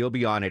 10. Then you'll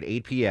be on at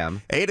 8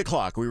 p.m. 8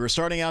 o'clock. We were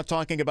starting out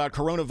talking about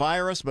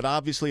coronavirus, but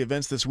obviously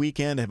events this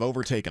weekend have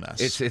overtaken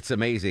us. It's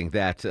amazing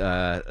that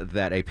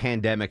that a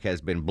pandemic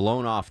has been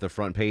blown off the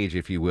front page,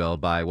 if you will,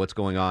 by what's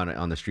going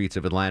on the streets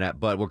of Atlanta.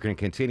 But we're going to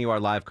continue our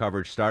live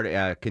coverage,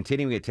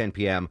 continuing at 10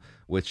 p.m.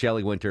 with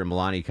Shelley Winter and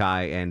Melanie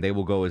Kai, and they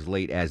will go as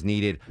late as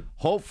needed.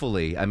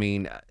 Hopefully, I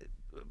mean,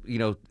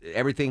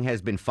 everything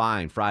has been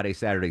fine Friday,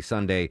 Saturday,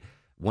 Sunday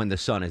when the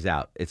sun is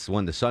out. It's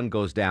when the sun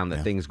goes down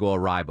that things go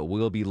awry. But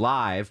we'll be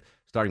live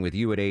starting with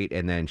you at 8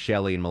 and then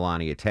Shelley and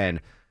Melanie at 10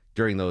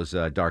 during those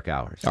dark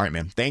hours. All right,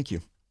 man. Thank you.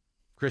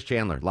 Chris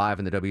Chandler, live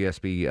in the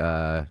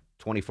WSB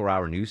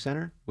 24-hour news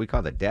center. We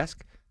call it the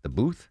desk, the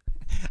booth.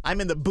 I'm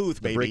in the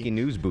booth, baby. The breaking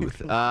news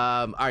booth.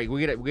 All right,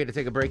 we got to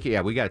take a break. Yeah,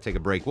 we got to take a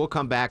break. We'll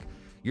come back.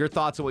 Your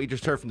thoughts on what you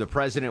just heard from the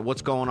president,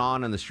 what's going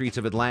on the streets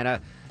of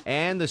Atlanta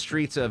and the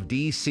streets of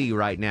D.C.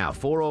 right now.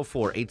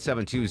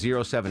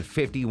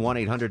 404-872-0750,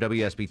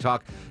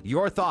 1-800-WSB-TALK.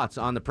 Your thoughts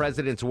on the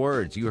president's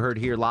words you heard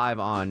here live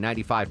on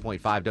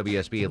 95.5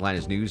 WSB,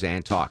 Atlanta's News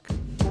and Talk.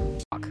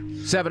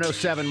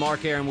 707,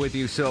 Mark Aaron with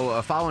you.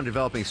 So following a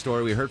developing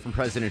story, we heard from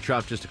President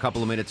Trump just a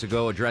couple of minutes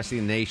ago addressing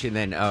the nation,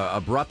 then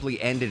abruptly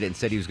ended and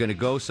said he was going to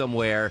go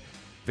somewhere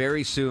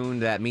very soon.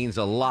 That means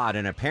a lot.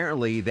 And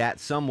apparently that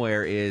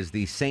somewhere is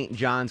the St.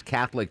 John's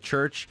Catholic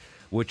Church,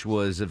 which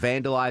was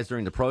vandalized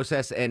during the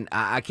process. And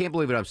I can't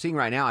believe what I'm seeing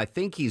right now. I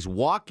think he's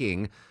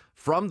walking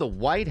from the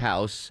White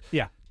House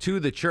to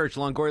the church.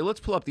 Longoria,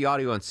 let's pull up the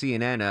audio on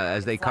CNN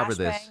as they cover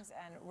this.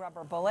 And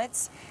rubber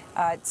bullets,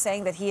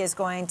 saying that he is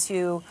going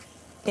to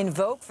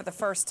invoke for the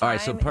first time. All right,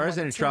 so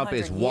President Trump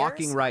is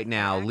walking right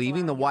now,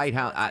 leaving the White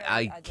House.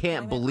 I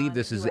can't believe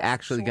this is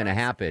actually going to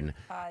happen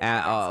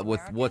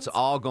with what's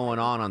all going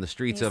on the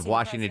streets of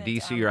Washington,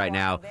 D.C. right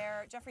now.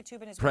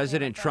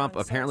 President Trump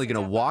apparently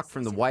going to walk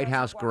from the White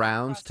House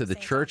grounds to the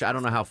church. I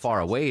don't know how far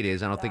away it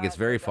is. I don't think it's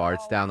very far.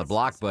 It's down the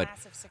block, but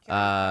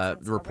the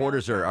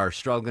reporters are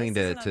struggling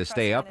to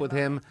stay up with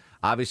him.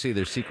 Obviously,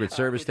 there's Secret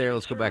Service there.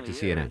 Let's go back to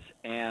CNN.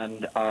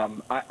 And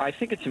I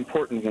think it's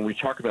important when we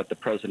talk about the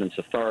president's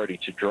authority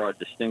to draw a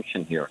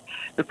distinction here.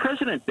 The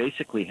president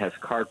basically has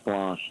carte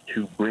blanche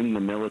to bring the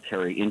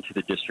military into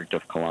the District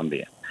of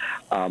Columbia.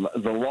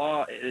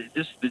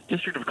 The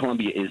District of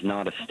Columbia is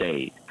not a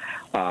state,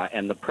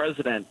 and the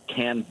president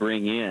can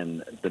bring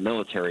in the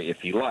military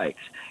if he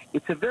likes.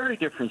 It's a very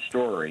different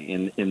story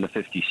in the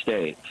 50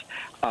 states.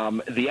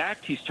 The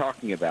act he's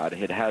talking about,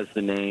 it has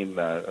the name.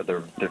 All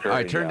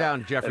right, turn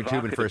down Jeffrey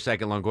Toobin for a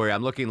second, Longoria.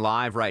 I'm looking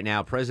live right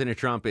now. President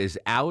Trump is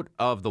out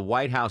of the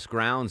White House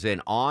grounds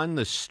and on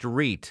the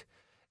street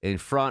in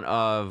front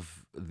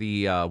of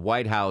the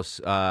White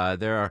House.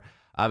 There are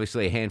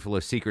obviously a handful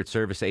of Secret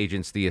Service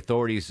agents. The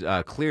authorities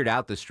cleared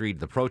out the street.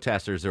 The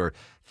protesters, there were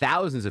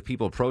thousands of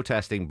people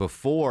protesting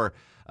before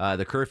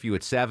the curfew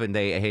at 7.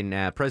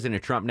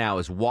 President Trump now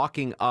is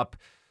walking up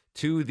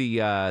to the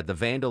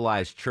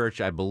vandalized church.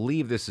 I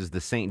believe this is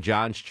the St.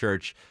 John's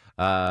Church.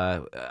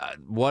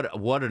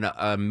 What an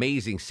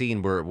amazing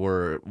scene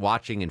we're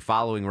watching and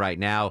following right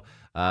now.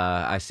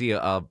 I see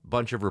a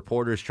bunch of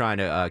reporters trying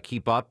to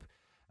keep up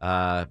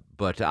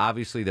But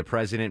obviously the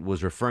president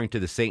was referring to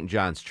the St.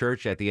 John's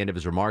Church at the end of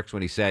his remarks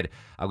when he said,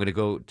 I'm going to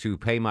go to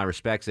pay my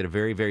respects at a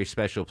very, very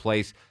special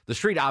place. The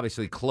street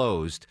obviously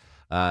closed.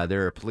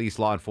 There are police,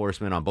 law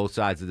enforcement on both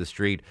sides of the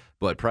street.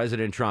 But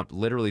President Trump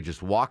literally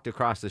just walked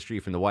across the street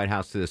from the White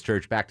House to this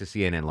church. Back to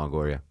CNN,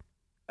 Longoria.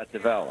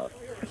 Develop.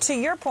 To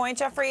your point,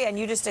 Jeffrey, and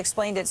you just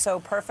explained it so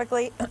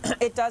perfectly,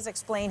 it does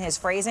explain his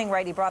phrasing,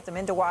 right? He brought them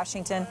into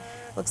Washington.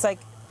 Looks like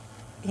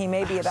he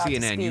may be about to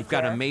speak. CNN, you've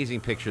got there. amazing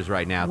pictures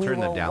right now. Turn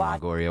them down,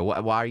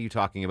 Longoria. Why are you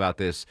talking about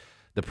this?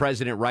 The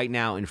president right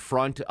now in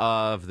front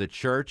of the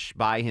church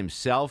by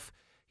himself.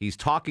 He's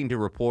talking to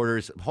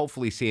reporters.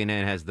 Hopefully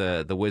CNN has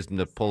the wisdom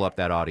to pull up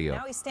that audio.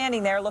 Now he's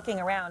standing there looking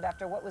around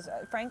after what was,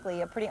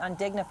 frankly, a pretty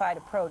undignified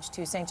approach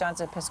to St.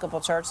 John's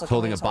Episcopal Church. He's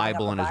holding a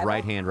Bible in his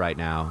right hand right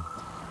now.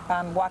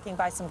 Walking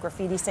by some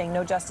graffiti saying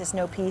no justice,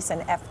 no peace,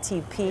 and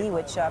FTP,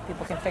 which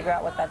people can figure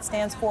out what that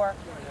stands for.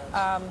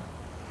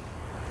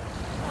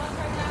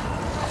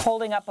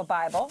 Holding up a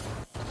Bible.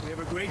 We have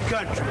a great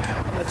country.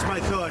 That's my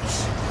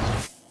thoughts.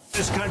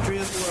 This country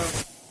in the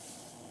world.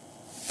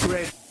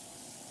 Great.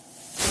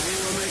 We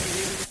will make it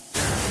even.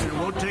 And it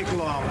won't take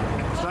long.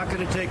 It's not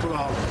going to take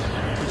long.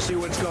 You see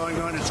what's going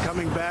on. It's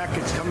coming back.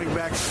 It's coming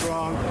back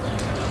strong.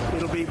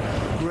 It'll be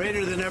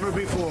greater than ever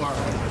before.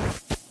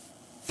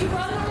 Do you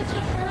run on this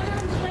further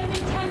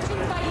inflaming tensions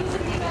by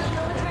using the U.S.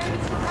 military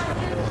as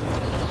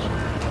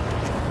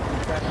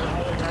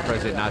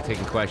President not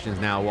taking questions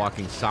now,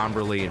 walking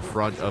somberly in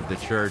front of the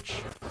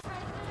church.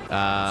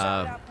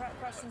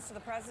 Questions to the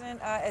president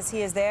as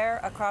he is there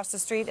across the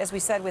street, as we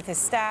said, with his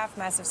staff,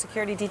 massive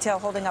security detail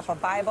holding up a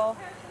Bible.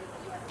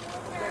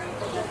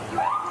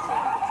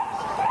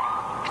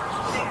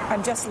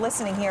 I'm just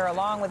listening here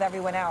along with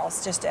everyone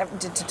else, just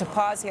to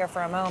pause here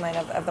for a moment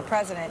of the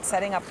president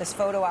setting up this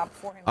photo op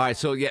for him. All right,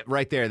 so yeah,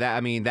 right there.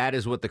 That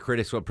is what the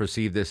critics would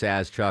perceive this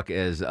as, Chuck,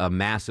 as a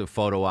massive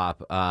photo op.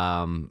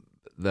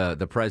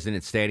 The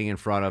president standing in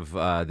front of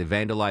the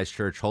vandalized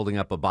church, holding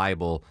up a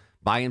Bible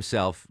by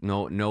himself,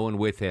 no one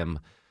with him.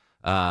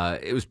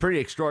 It was pretty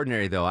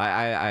extraordinary, though.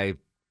 I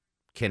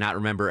cannot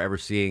remember ever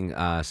seeing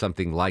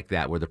something like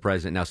that, where the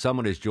president, now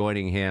someone is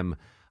joining him.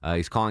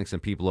 He's calling some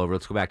people over.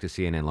 Let's go back to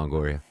CNN,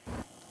 Longoria.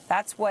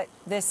 That's what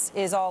this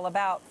is all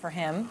about for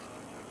him.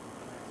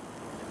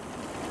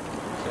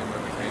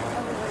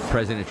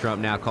 President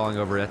Trump now calling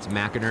over, that's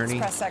McInerney.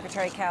 Press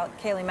Secretary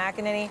Kayleigh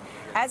McEnany.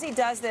 As he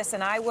does this,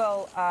 and I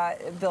will,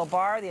 Bill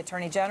Barr, the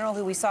Attorney General,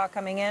 who we saw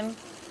coming in,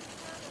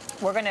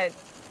 we're going to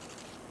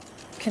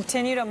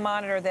continue to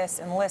monitor this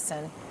and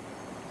listen.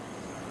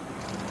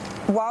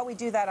 While we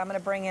do that, I'm going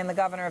to bring in the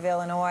governor of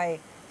Illinois,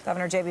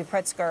 Governor J.B.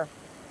 Pritzker.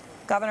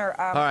 Governor.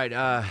 All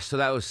right, so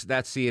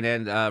that's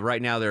CNN.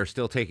 Right now, they're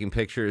still taking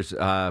pictures.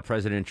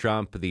 President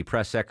Trump, the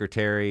press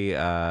secretary,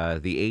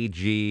 the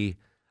AG.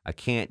 I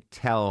can't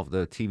tell.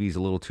 The TV's a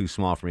little too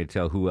small for me to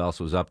tell who else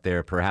was up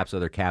there. Perhaps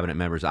other cabinet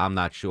members. I'm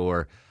not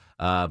sure.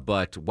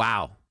 But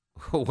wow.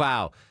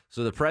 Wow.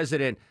 So the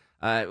president,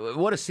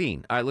 what a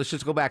scene. All right, let's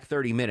just go back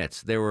 30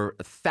 minutes. There were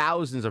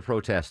thousands of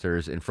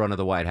protesters in front of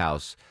the White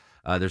House.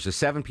 There's a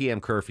 7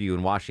 p.m. curfew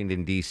in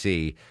Washington,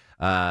 D.C.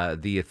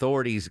 The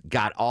authorities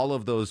got all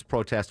of those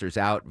protesters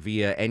out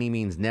via any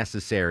means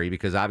necessary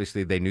because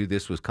obviously they knew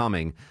this was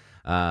coming.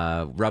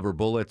 Rubber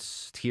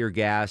bullets, tear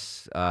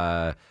gas,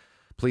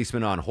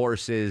 policemen on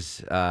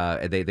horses.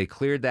 They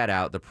cleared that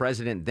out. The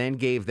president then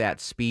gave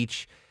that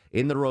speech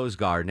in the Rose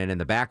Garden. And in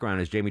the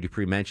background, as Jamie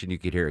Dupree mentioned, you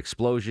could hear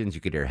explosions.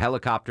 You could hear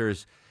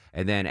helicopters.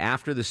 And then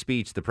after the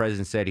speech, the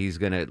president said he's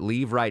going to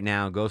leave right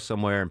now, go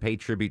somewhere and pay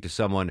tribute to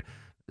someone,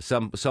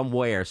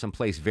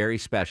 someplace very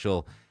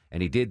special.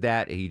 And he did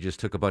that. He just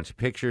took a bunch of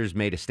pictures,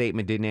 made a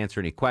statement, didn't answer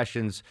any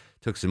questions,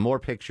 took some more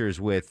pictures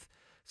with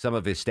some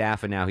of his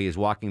staff, and now he is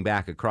walking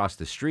back across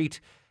the street,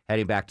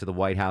 heading back to the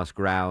White House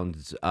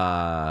grounds.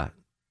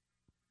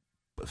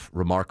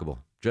 Remarkable.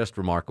 Just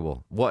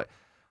remarkable. What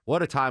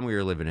a time we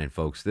are living in,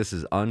 folks. This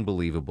is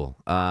unbelievable.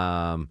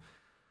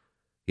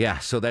 Yeah,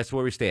 so that's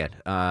where we stand.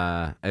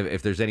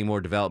 If there's any more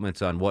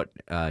developments on what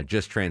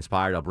just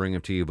transpired, I'll bring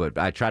them to you. But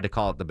I tried to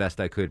call it the best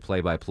I could,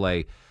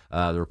 play-by-play.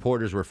 The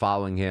reporters were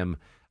following him.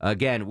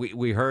 Again,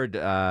 we heard,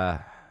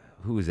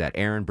 who was that,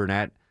 Aaron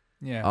Burnett?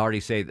 Yeah. Already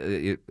say,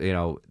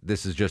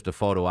 this is just a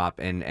photo op,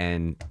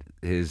 and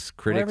his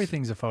critics... Well,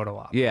 everything's a photo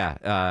op.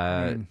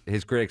 Yeah,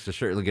 his critics are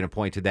certainly going to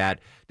point to that.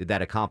 Did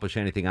that accomplish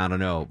anything? I don't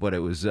know. But it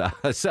was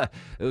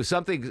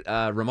something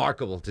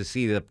remarkable to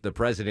see the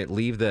president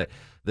leave the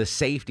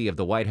safety of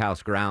the White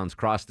House grounds,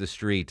 cross the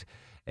street,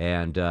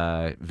 and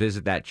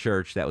visit that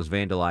church that was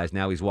vandalized.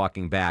 Now he's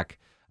walking back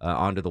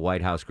onto the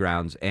White House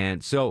grounds.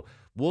 And so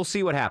we'll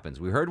see what happens.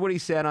 We heard what he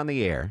said on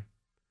the air.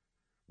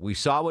 We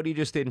saw what he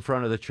just did in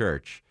front of the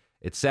church.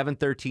 It's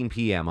 7:13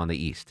 p.m. on the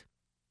East.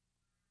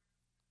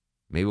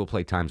 Maybe we'll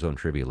play time zone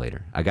trivia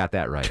later. I got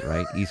that right?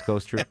 East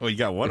Coast trivia. Well, you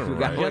got one of them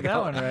right. You got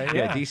that one right,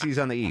 yeah. DC's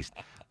on the East.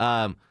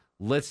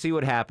 Let's see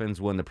what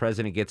happens when the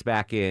president gets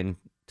back in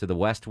to the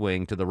West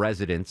Wing, to the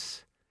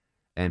residence,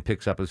 and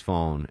picks up his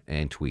phone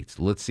and tweets.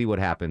 Let's see what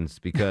happens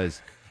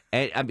because,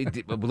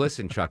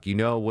 listen, Chuck,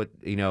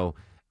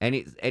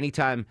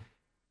 anytime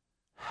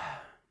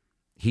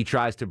he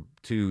tries to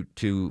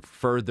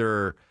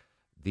further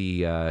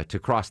the to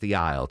cross the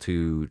aisle,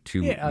 to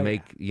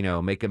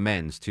make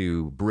amends,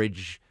 to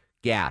bridge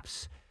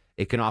gaps,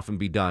 it can often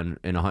be done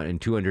in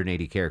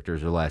 280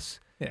 characters or less.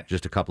 Yeah.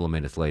 Just a couple of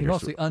minutes later. He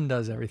mostly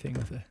undoes everything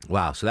with it.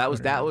 Wow, so that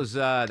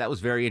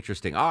was very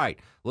interesting. All right,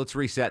 let's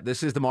reset.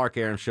 This is the Mark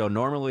Arum Show.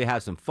 Normally we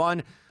have some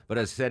fun, but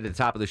as I said at the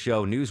top of the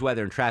show, news,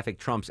 weather, and traffic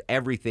trumps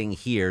everything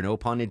here. No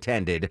pun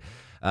intended.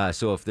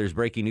 So if there's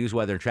breaking news,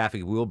 weather, and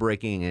traffic, we'll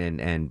breaking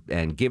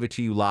and give it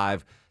to you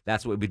live.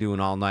 That's what we'll be doing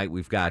all night.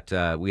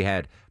 We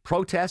had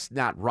protests,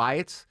 not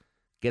riots.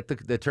 Get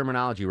the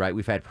terminology right.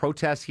 We've had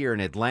protests here in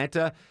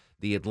Atlanta.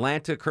 The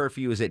Atlanta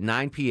curfew is at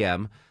 9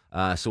 p.m.,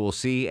 so we'll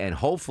see, and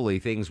hopefully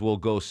things will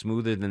go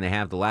smoother than they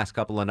have the last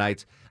couple of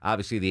nights.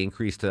 Obviously, the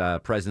increased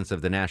presence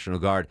of the National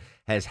Guard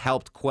has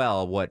helped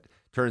quell what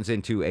turns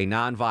into a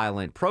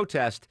nonviolent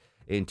protest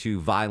into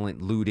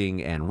violent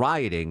looting and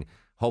rioting.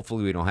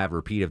 Hopefully, we don't have a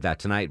repeat of that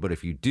tonight, but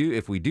if we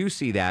do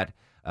see that,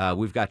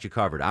 we've got you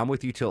covered. I'm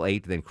with you till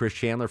 8, then Chris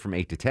Chandler from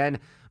 8 to 10,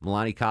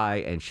 Milani Kai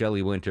and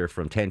Shelley Winter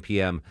from 10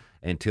 p.m.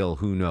 until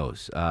who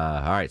knows. All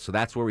right, so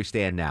that's where we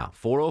stand now.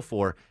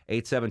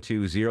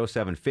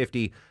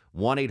 404-872-0750,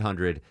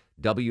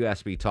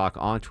 1-800-WSB Talk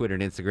on Twitter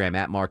and Instagram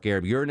at Mark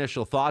Arum. Your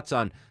initial thoughts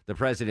on the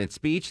president's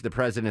speech, the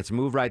president's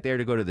move right there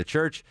to go to the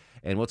church,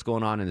 and what's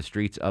going on in the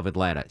streets of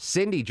Atlanta.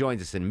 Cindy joins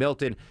us in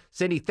Milton.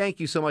 Cindy, thank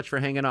you so much for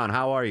hanging on.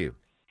 How are you?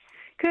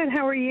 Good.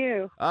 How are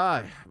you?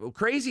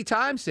 Crazy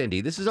time,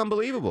 Cindy. This is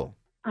unbelievable.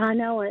 I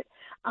know it.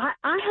 I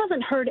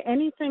haven't heard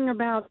anything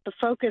about the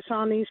focus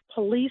on these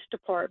police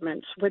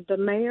departments with the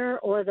mayor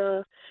or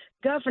the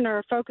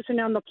governor focusing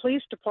on the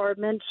police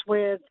departments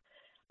with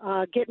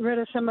getting rid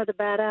of some of the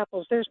bad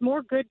apples. There's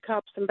more good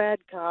cops than bad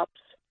cops,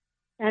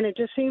 and it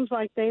just seems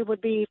like they would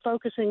be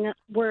focusing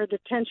where the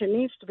attention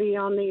needs to be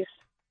on these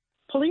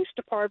police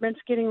departments,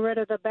 getting rid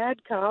of the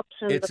bad cops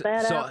and the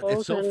bad apples.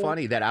 It's so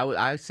funny that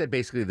I said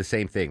basically the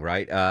same thing,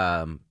 right?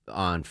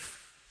 On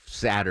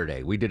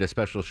Saturday. We did a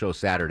special show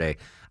Saturday.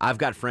 I've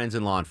got friends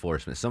in law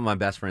enforcement. Some of my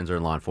best friends are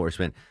in law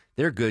enforcement.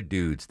 They're good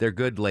dudes. They're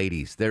good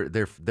ladies.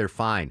 They're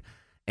fine.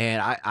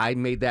 And I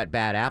made that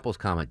bad apples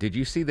comment. Did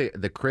you see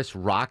the Chris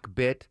Rock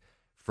bit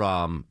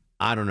from,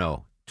 I don't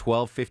know,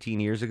 12, 15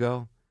 years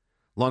ago?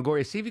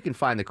 Longoria, see if you can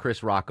find the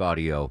Chris Rock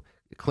audio.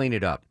 Clean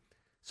it up.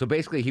 So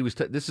basically,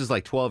 this is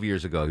like 12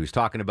 years ago. He was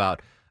talking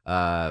about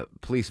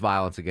police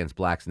violence against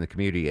blacks in the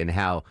community and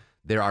how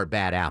there are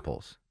bad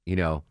apples, you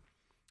know.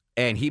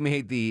 And he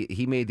made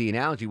the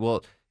analogy,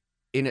 well,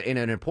 in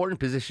an important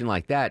position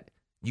like that,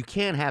 you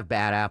can't have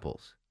bad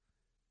apples.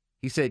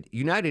 He said,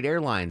 United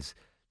Airlines,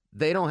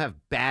 they don't have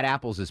bad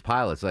apples as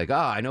pilots. Like,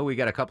 I know we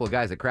got a couple of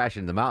guys that crashed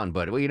into the mountain,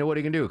 but well, you know what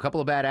you can do? A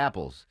couple of bad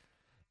apples.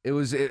 It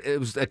was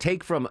a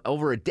take from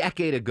over a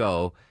decade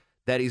ago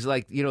that he's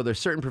like, you know, there's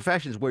certain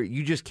professions where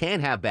you just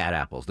can't have bad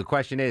apples. The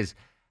question is,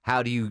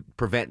 how do you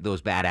prevent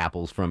those bad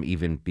apples from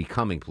even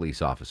becoming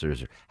police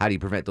officers? Or how do you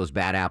prevent those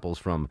bad apples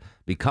from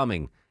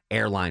becoming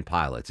airline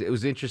pilots? It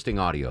was interesting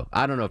audio.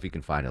 I don't know if you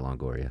can find it,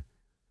 Longoria.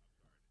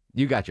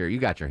 You got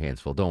your hands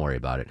full. Don't worry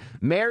about it.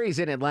 Mary's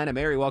in Atlanta.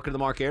 Mary, welcome to the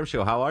Mark Arum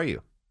Show. How are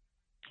you?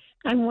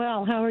 I'm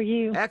well. How are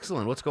you?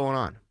 Excellent. What's going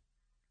on?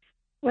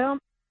 Well,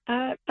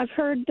 I've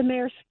heard the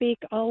mayor speak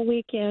all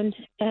weekend,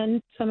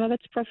 and some of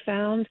it's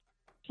profound,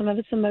 some of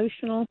it's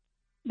emotional,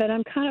 but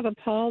I'm kind of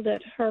appalled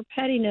at her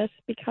pettiness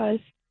because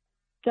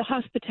the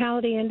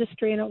hospitality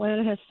industry in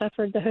Atlanta has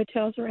suffered. The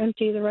hotels are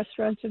empty. The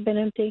restaurants have been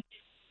empty.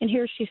 And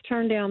here she's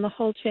turned down the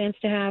whole chance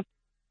to have,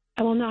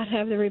 I will not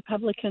have the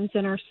Republicans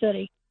in our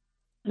city.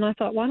 And I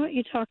thought, why don't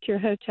you talk to your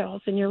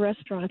hotels and your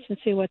restaurants and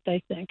see what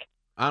they think?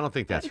 I don't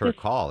think that's her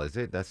call, is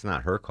it? That's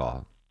not her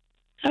call.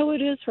 Oh,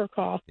 it is her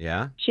call.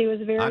 Yeah? She was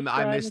very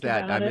I missed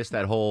that. I missed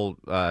that whole,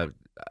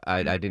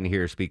 I didn't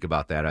hear her speak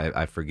about that.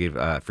 I forgive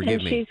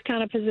me. She's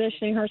kind of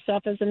positioning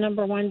herself as the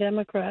number one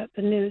Democrat,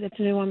 that's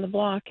new on the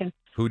block. And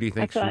who do you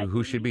think,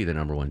 who should be the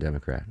number one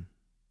Democrat?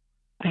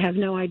 I have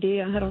no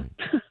idea. I don't...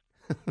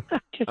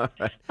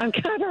 I'm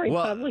kind of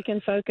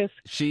Republican focused.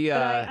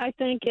 I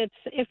think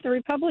if the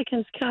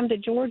Republicans come to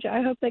Georgia,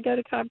 I hope they go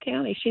to Cobb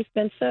County. She's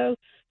been so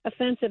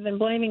offensive and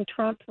blaming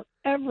Trump for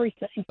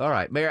everything. All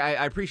right, Mayor,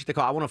 I appreciate the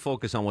call. I want to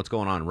focus on what's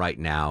going on right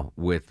now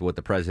with what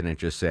the president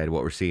just said,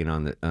 what we're seeing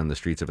on the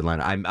streets of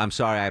Atlanta. I'm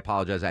sorry, I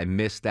apologize. I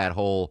missed that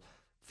whole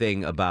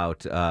thing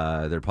about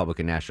the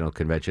Republican National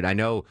Convention. I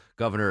know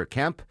Governor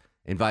Kemp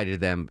invited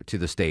them to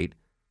the state,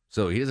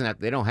 so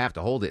they don't have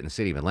to hold it in the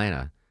city of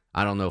Atlanta.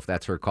 I don't know if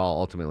that's her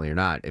call ultimately or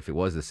not, if it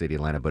was the city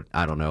of Atlanta, but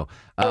I don't know.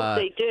 I hope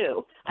they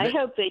do. I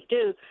hope they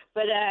do.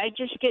 But I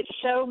just get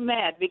so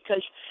mad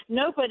because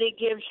nobody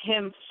gives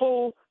him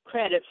full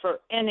credit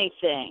for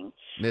anything.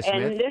 Ms.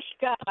 And Smith? This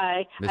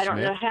guy, Ms. I don't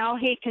Smith? know how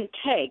he can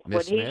take Ms.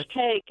 what Smith? he's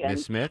taken.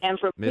 Ms. Smith? And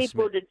for Ms.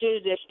 people to do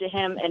this to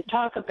him and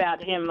talk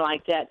about him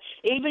like that.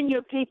 Even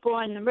your people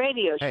on the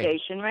radio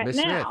station right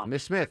now.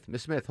 Ms.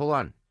 Smith, hold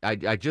on.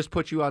 I just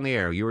put you on the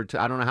air.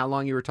 I don't know how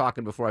long you were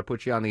talking before I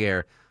put you on the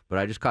air, but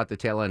I just caught the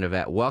tail end of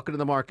that. Welcome to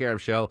the Mark Arum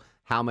Show.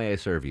 How may I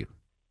serve you?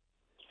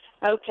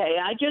 Okay,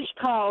 I just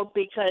called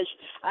because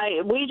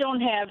we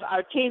don't have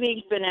our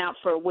TV's been out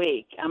for a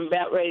week. I'm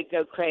about ready to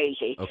go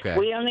crazy. Okay.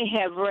 We only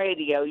have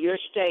radio, your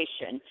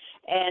station,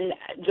 and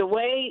the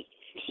way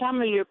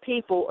some of your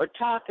people are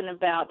talking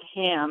about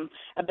him,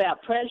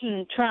 about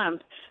President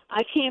Trump,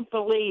 I can't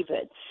believe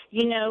it.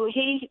 You know,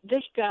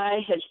 this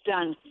guy has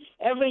done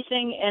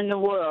everything in the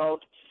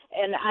world,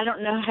 and I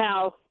don't know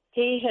how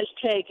he has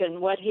taken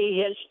what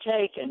he has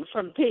taken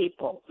from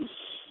people.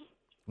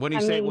 When you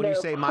say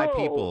my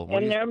people,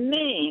 and they're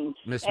mean.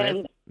 Ms. Smith,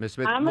 and Ms.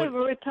 Smith, I'm a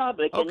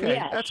Republican, okay,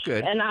 yes. that's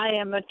good. And I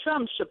am a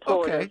Trump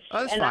supporter. Okay,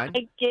 that's and fine.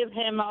 I give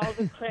him all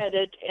the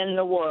credit in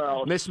the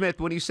world. Ms.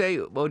 Smith, when you say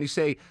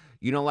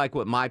you don't like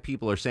what my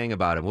people are saying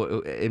about him,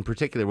 in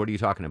particular, what are you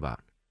talking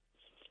about?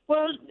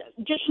 Well,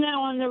 just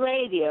now on the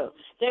radio,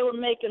 they were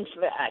making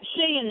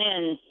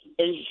CNN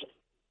is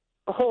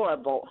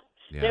horrible.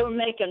 Yeah. They were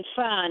making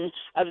fun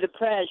of the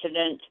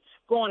president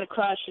going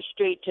across the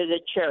street to the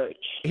church.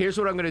 Here's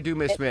what I'm going to do,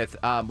 Ms. Smith.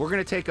 We're going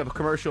to take a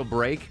commercial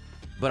break,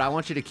 but I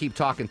want you to keep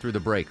talking through the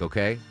break,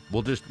 okay?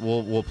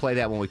 We'll play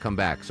that when we come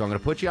back. So I'm going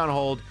to put you on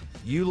hold.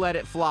 You let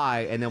it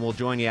fly, and then we'll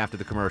join you after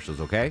the commercials,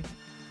 okay?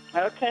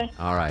 Okay.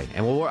 All right.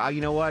 And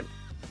you know what?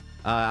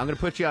 I'm going to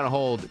put you on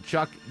hold.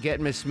 Chuck, get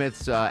Ms.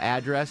 Smith's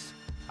address.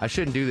 I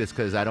shouldn't do this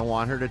because I don't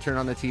want her to turn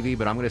on the TV,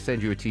 but I'm going to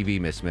send you a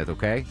TV, Ms. Smith,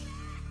 okay?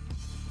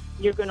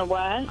 You're going to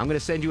what? I'm going to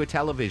send you a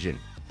television.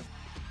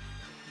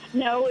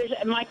 No,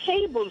 my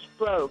cable's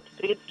broke.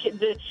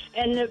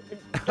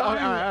 All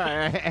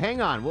right.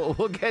 Hang on.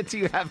 We'll get to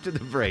you after the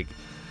break.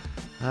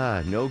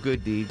 No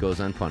good deed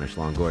goes unpunished,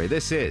 Longoria.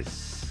 This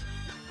is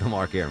the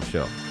Mark Arum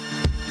Show.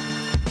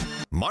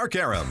 Mark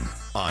Arum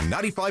on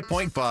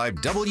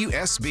 95.5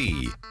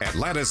 WSB,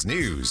 Atlanta's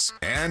News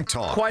and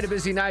Talk. Quite a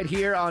busy night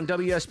here on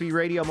WSB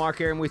Radio.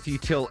 Mark Arum with you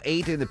till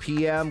 8 in the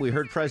p.m. We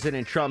heard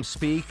President Trump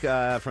speak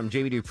from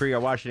Jamie Dupree,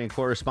 our Washington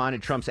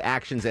correspondent. Trump's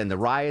actions and the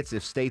riots.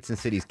 If states and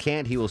cities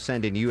can't, he will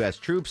send in U.S.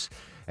 troops.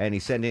 And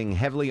he's sending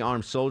heavily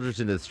armed soldiers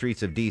into the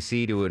streets of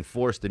D.C. to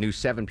enforce the new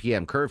 7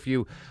 p.m.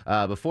 curfew.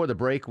 Before the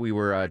break, we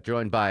were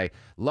joined by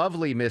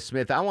lovely Miss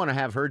Smith. I want to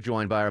have her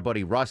joined by our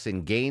buddy Russ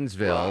in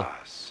Gainesville.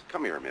 Russ,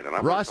 come here a minute.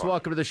 Russ,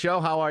 welcome to the show.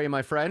 How are you,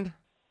 my friend?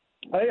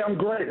 Hey, I'm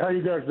great. How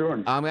you guys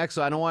doing? I'm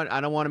excellent.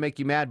 I don't want to make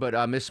you mad,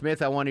 but Miss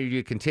Smith, I wanted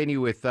you to continue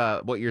with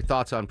what your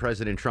thoughts on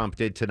President Trump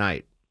did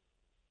tonight.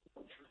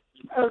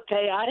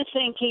 Okay, I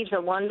think he's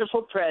a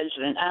wonderful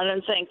president. I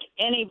don't think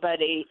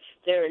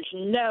there is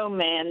no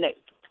man that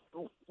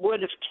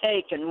would have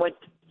taken what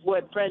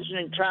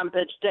President Trump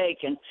has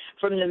taken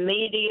from the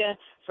media,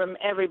 from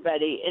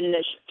everybody in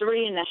this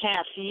 3.5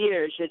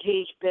 years that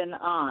he's been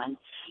on.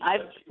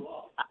 I've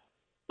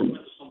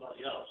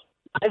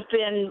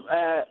been.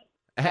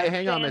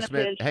 Hang on, Miss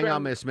Smith. Hang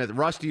on, Miss Smith.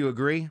 Russ, do you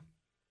agree?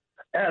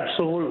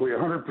 Absolutely,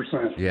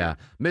 100%. Yeah.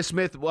 Miss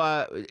Smith,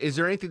 is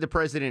there anything the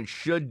president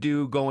should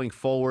do going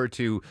forward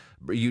to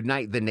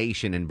unite the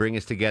nation and bring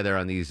us together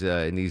on these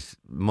in these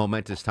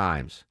momentous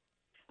times?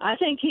 I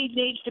think he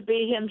needs to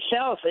be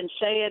himself and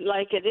say it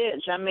like it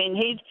is. I mean,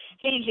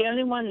 he's the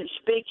only one that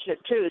speaks the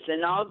truth,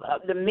 and all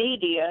of the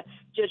media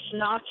just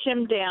knocks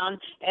him down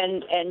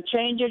and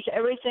changes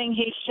everything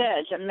he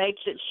says and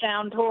makes it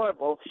sound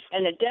horrible.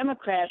 And the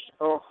Democrats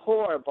are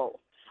horrible.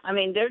 I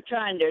mean, they're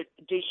trying to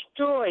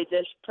destroy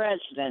this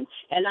president,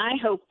 and I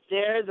hope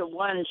they're the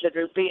ones that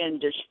are being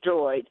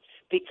destroyed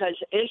because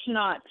it's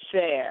not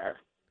fair.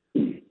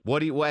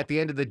 At the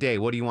end of the day,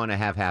 what do you want to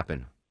have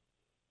happen?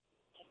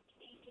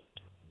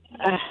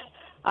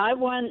 I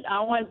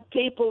want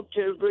people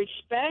to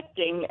respect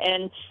him,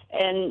 and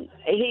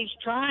he's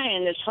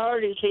trying as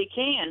hard as he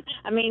can.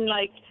 I mean,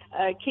 like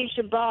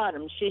Keisha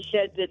Bottoms, she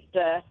said that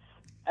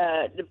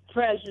the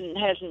president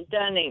hasn't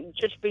done it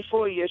just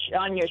before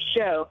on your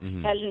show,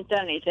 hasn't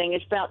done anything.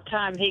 It's about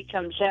time he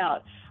comes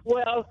out.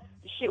 Well,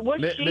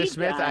 Miss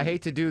Smith, I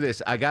hate to do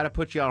this. I got to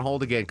put you on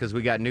hold again because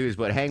we got news,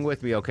 but hang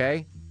with me,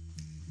 okay?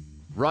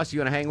 Russ, you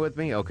want to hang with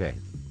me? Okay.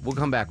 We'll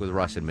come back with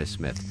Russ and Miss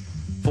Smith.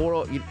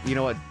 You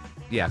know what?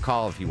 Yeah,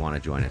 call if you want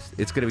to join us.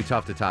 It's going to be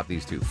tough to top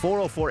these two.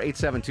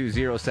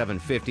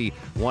 404-872-0750,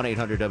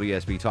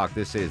 1-800-WSB Talk.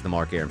 This is the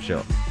Mark Arum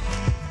Show.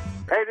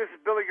 Hey, this is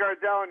Billy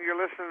Gardell, and you're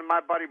listening to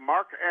my buddy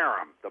Mark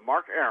Arum, the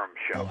Mark Arum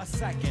Show.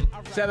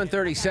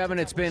 7:37.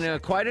 It's been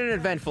quite an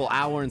eventful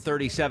hour and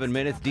 37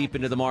 minutes deep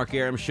into the Mark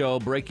Arum Show.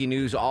 Breaking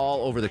news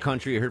all over the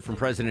country. You heard from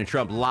President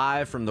Trump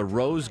live from the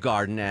Rose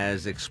Garden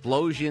as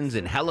explosions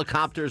and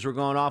helicopters were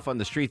going off on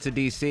the streets of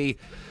D.C.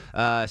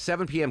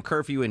 7 p.m.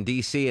 curfew in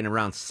D.C. and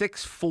around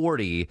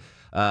 6:40,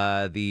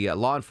 the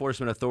law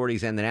enforcement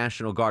authorities and the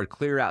National Guard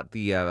clear out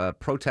the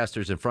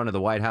protesters in front of the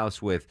White House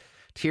with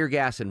tear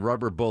gas and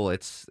rubber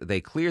bullets.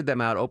 They cleared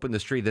them out, opened the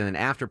street, and then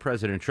after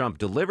President Trump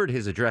delivered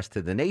his address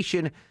to the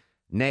nation,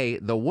 nay,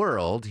 the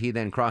world, he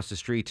then crossed the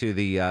street to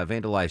the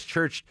vandalized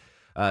church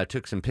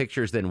took some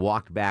pictures, then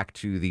walked back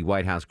to the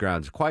White House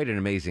grounds. Quite an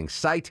amazing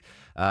sight.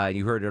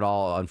 You heard it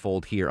all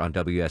unfold here on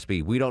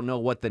WSB. We don't know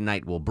what the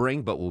night will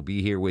bring, but we'll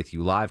be here with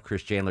you live.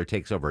 Chris Chandler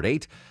takes over at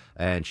 8,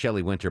 and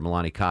Shelley Winter,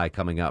 Milani Kai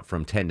coming up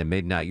from 10 to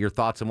midnight. Your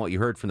thoughts on what you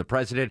heard from the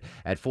president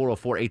at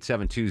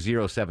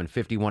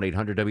 404-872-0750,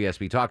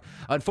 1-800-WSB Talk.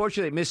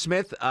 Unfortunately, Ms.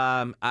 Smith,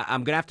 I'm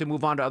going to have to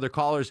move on to other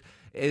callers.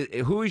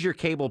 Who is your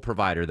cable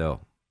provider,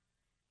 though?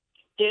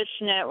 Dish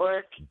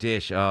Network.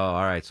 Dish. Oh,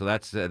 all right. So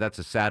that's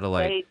a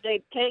satellite.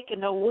 They've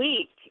taken a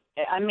week.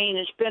 I mean,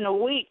 it's been a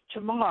week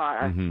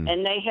tomorrow,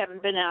 and they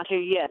haven't been out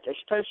here yet. They're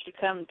supposed to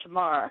come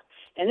tomorrow.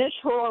 And it's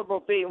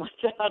horrible being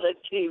without a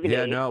TV.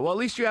 Yeah, no. Well, at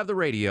least you have the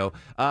radio.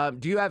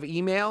 Do you have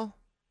email?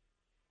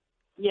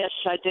 Yes,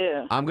 I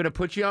do. I'm going to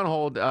put you on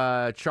hold.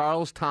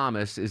 Charles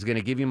Thomas is going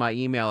to give you my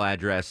email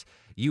address.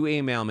 You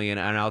email me, and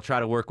I'll try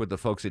to work with the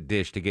folks at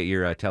Dish to get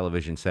your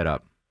television set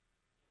up.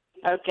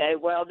 Okay.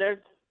 Well,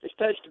 they're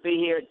supposed to be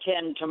here at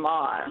 10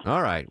 tomorrow.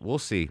 All right. We'll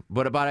see.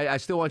 But I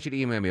still want you to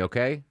email me,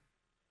 okay?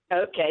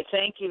 Okay.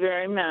 Thank you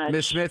very much.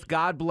 Ms. Smith,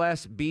 God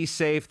bless. Be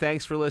safe.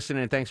 Thanks for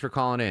listening, and thanks for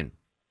calling in.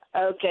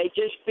 Okay.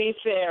 Just be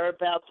fair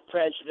about the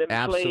president,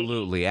 please.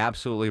 Absolutely.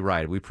 Absolutely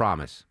right. We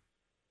promise.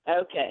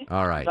 Okay.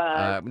 All right.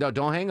 Bye. No,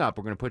 don't hang up.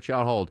 We're going to put you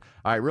on hold.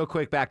 All right. Real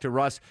quick, back to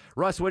Russ.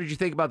 Russ, what did you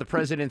think about the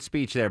president's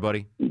speech there,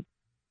 buddy?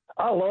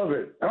 I love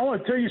it. I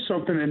want to tell you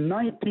something. In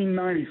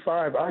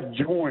 1995, I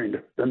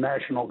joined the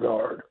National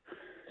Guard,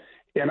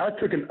 and I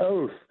took an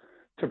oath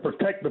to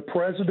protect the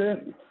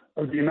president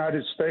of the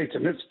United States,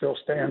 and it still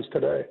stands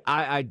today.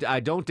 I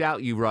don't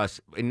doubt you, Russ.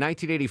 In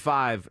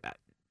 1985,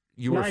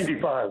 you were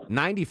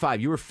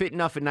 95. You were fit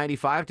enough in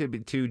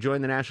 95 to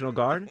join the National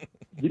Guard?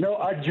 You know,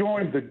 I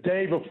joined the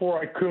day before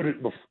I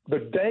could. The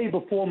day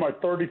before my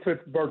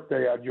 35th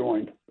birthday, I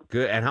joined.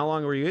 Good. And how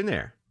long were you in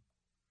there?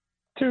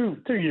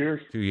 2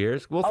 years. 2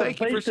 years. Well, thank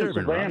you for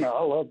serving, Russ.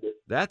 I loved it.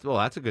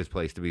 That's a good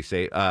place to be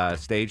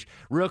staged.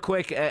 Real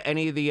quick,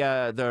 any of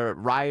the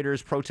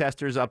rioters,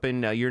 protesters up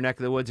in your neck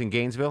of the woods in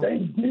Gainesville?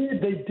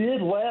 They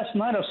did last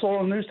night. I saw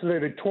on the news today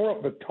they tore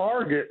up the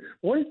Target.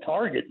 What did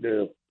Target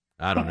do?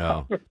 I don't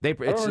know.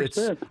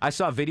 I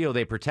saw a video.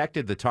 They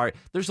protected the Target.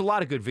 There's a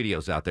lot of good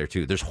videos out there,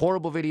 too. There's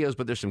horrible videos,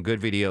 but there's some good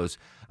videos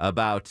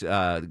about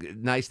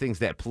nice things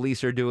that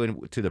police are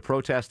doing to the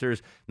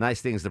protesters,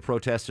 nice things the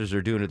protesters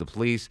are doing to the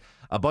police.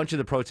 A bunch of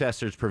the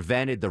protesters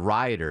prevented the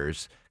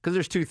rioters, because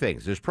there's two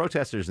things. There's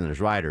protesters and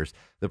there's rioters.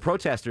 The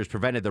protesters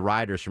prevented the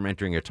rioters from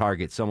entering a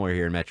Target somewhere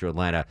here in Metro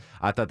Atlanta.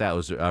 I thought that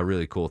was a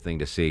really cool thing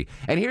to see.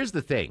 And here's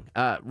the thing.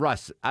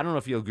 Russ, I don't know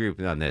if you'll agree with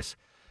me on this.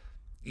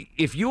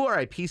 If you are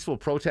a peaceful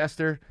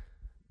protester,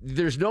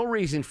 there's no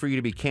reason for you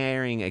to be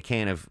carrying a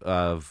can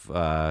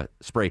of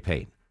spray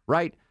paint,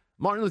 right?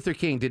 Martin Luther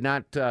King did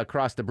not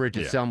cross the bridge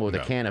at Selma with a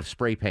can of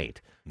spray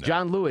paint. No.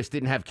 John Lewis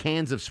didn't have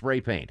cans of spray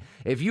paint.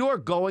 If you are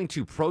going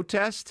to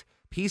protest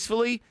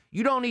peacefully,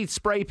 you don't need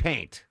spray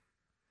paint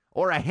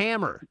or a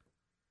hammer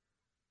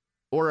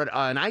or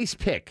an ice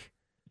pick.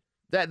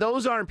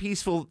 Those aren't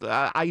peaceful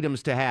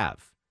items to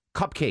have.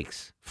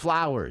 Cupcakes,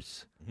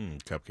 flowers.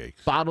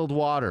 Cupcakes. Bottled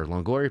water.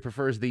 Longoria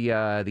prefers the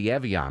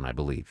Evian, I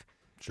believe.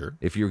 Sure.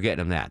 If you're getting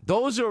them that.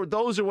 Those are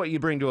what you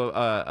bring to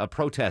a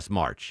protest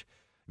march.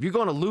 If you're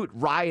going to loot,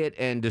 riot,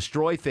 and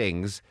destroy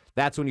things,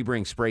 that's when you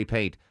bring spray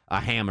paint, a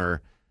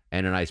hammer,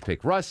 and an ice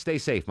pick. Russ, stay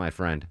safe, my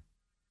friend.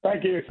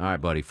 Thank you. All right,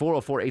 buddy.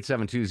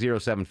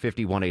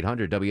 404-872-0750,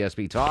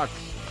 1-800-WSB Talk.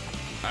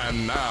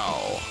 And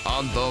now,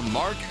 on the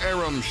Mark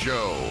Arum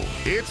Show,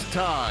 it's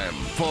time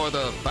for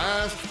the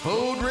Fast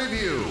Food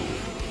Review.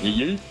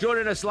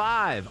 Joining us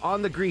live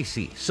on the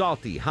greasy,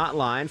 salty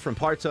hotline from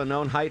parts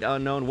unknown, height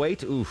unknown,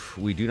 weight. Oof,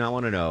 we do not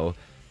want to know.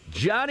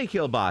 Johnny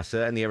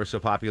Kilbasa and the ever so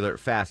popular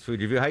Fast Food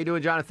Review. How you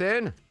doing,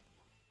 Jonathan?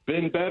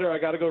 Been better. I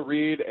got to go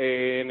read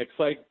an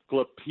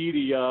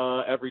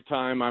encyclopedia every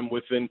time I'm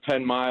within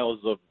 10 miles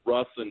of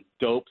Russ and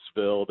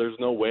Dopesville. There's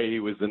no way he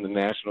was in the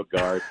National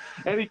Guard.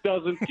 And he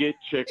doesn't get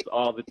chicks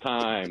all the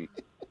time.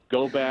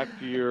 Go back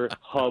to your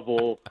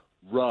hovel,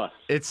 Russ.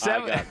 It's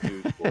I got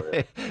news for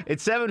you.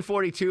 It's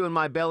 7:42 and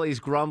my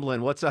belly's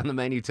grumbling. What's on the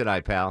menu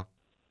tonight, pal?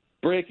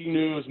 Breaking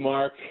news,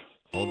 Mark.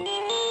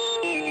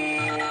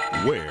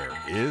 Where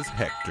is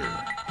Hector?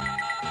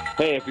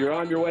 Hey, if you're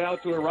on your way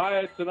out to a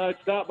riot tonight,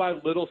 stop by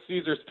Little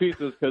Caesars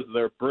Pizzas because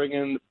they're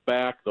bringing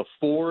back the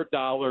 $4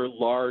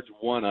 large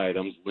one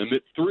items,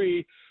 limit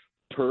 3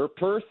 per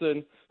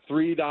person,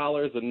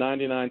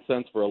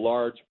 $3.99 for a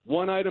large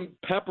one item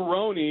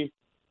pepperoni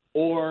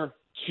or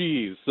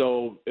cheese.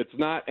 So it's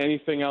not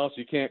anything else.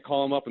 You can't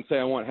call them up and say,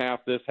 I want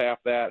half this, half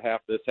that, half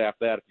this, half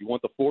that. If you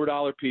want the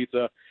 $4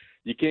 pizza,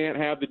 you can't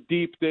have the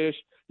deep dish.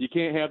 You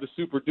can't have the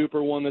super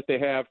duper one that they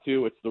have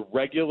too. It's the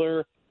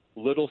regular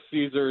Little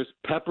Caesars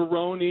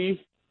pepperoni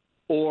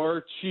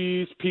or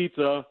cheese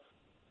pizza,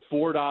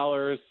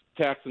 $4,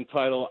 tax and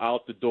title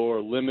out the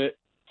door, limit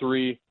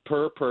 3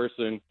 per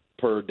person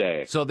per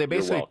day. So they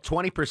basically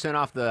 20%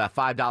 off the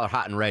 $5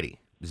 hot and ready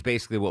is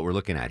basically what we're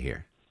looking at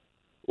here.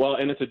 Well,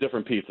 and it's a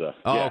different pizza.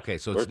 Oh, yeah. okay.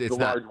 So it's it's the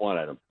not large one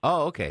item.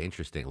 Oh, okay.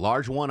 Interesting.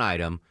 Large one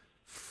item,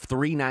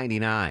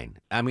 $3.99.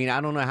 I mean,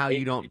 I don't know how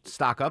you don't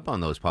stock up on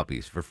those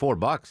puppies for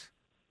 $4.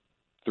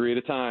 3 at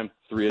a time,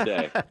 3 a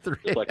day,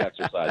 just like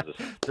exercises.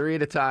 3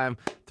 at a time,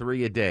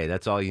 3 a day.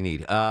 That's all you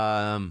need.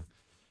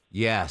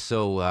 Yeah,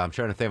 so I'm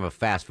trying to think of a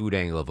fast food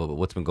angle of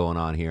what's been going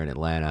on here in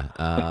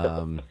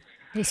Atlanta.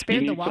 They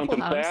spared the Waffle House. You need something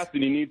House. fast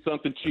and you need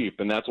something cheap,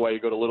 and that's why you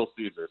go to Little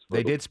Caesars.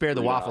 They did spare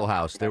the Waffle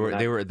House. The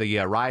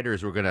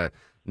riders were going to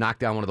knock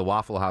down one of the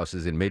Waffle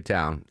Houses in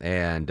Midtown,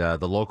 and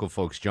the local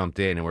folks jumped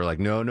in and were like,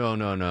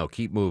 no,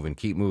 keep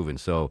moving.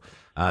 So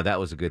that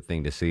was a good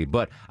thing to see.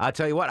 But I'll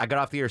tell you what, I got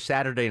off the air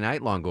Saturday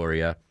night,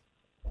 Longoria.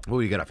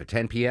 You got off at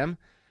 10 p.m.?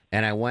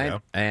 And I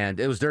went, and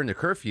it was during the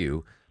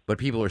curfew, but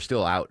people are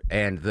still out.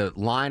 And the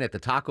line at the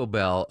Taco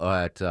Bell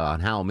on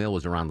Howell Mill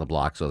was around the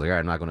block. So I was like, all right,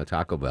 I'm not going to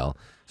Taco Bell.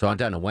 So I went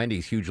down to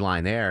Wendy's, huge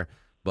line there.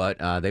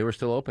 But they were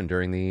still open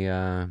during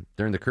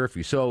the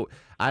curfew. So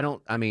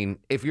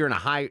if you're in a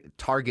high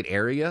target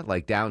area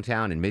like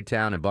downtown and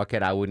Midtown and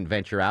Buckhead, I wouldn't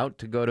venture out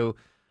to go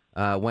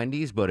to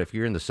Wendy's. But if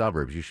you're in the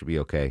suburbs, you should be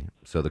okay.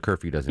 So the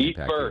curfew doesn't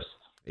impact first.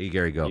 you.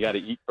 There you go. You got to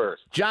eat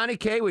first. Johnny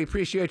K, we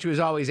appreciate you as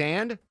always,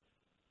 and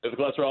If the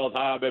cholesterol is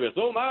high, baby,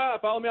 so am I.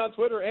 Follow me on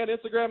Twitter and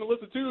Instagram and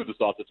listen to the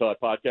Sausage Talk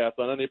podcast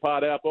on any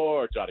pod app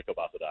or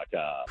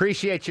JohnnyKilbasa.com.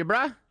 Appreciate you,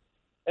 bruh.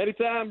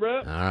 Anytime, bro.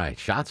 All right,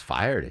 shots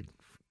fired at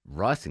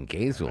Russ in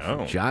Gainesville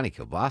from Johnny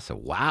Kilbasa.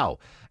 Wow.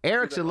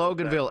 Eric's in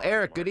Loganville.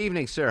 Eric, good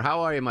evening, sir.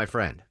 How are you, my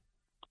friend?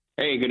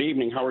 Hey, good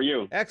evening. How are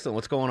you? Excellent.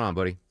 What's going on,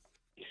 buddy?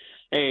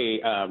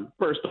 Hey,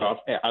 first off,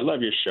 I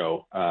love your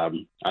show.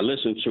 I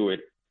listen to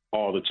it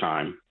all the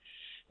time.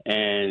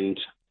 And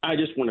I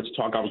just wanted to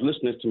talk. I was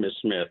listening to Ms.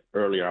 Smith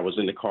earlier. I was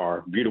in the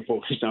car.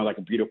 Beautiful. She sounds like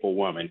a beautiful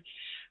woman.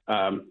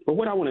 But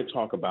what I want to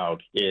talk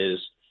about is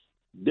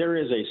there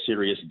is a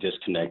serious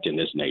disconnect in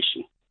this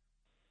nation.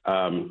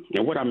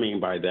 And what I mean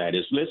by that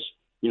is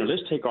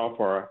let's take off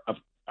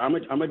I'm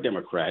a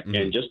Democrat,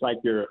 and just like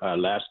your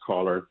last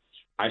caller,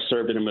 I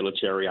served in the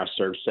military. I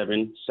served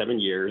seven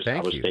years. I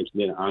was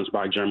stationed in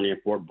Ansbach, Germany,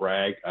 and Fort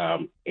Bragg,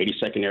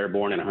 82nd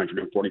Airborne and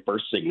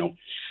 141st Signal.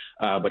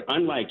 But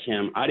unlike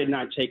him, I did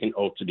not take an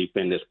oath to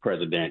defend this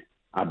president.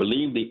 I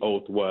believe the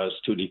oath was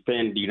to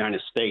defend the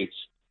United States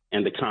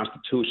and the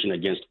Constitution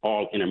against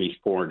all enemies,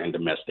 foreign and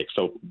domestic.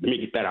 So let me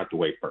get that out the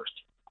way first.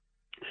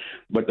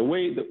 But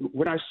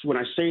when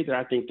I say that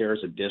I think there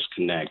is a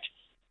disconnect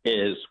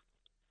is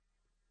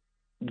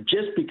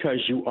just because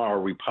you are a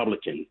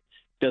Republican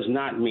does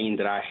not mean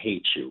that I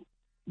hate you.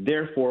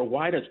 Therefore,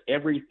 why does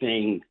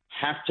everything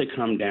have to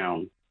come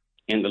down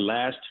in the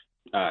last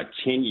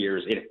 10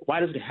 years? Why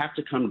does it have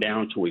to come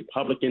down to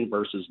Republican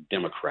versus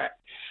Democrat?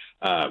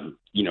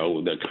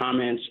 The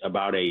comments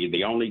about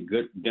the only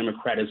good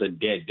Democrat is a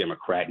dead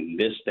Democrat and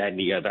this, that, and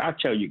the other. I'll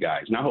tell you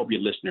guys, and I hope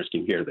your listeners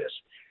can hear this.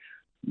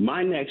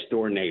 My next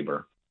door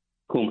neighbor,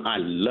 whom I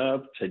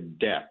love to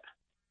death,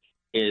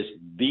 is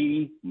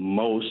the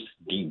most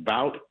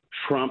devout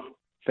Trump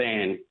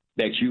fan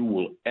that you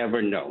will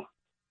ever know.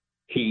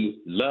 He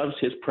loves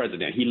his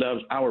president. He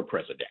loves our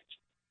president.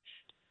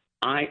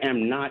 I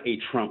am not a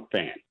Trump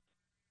fan.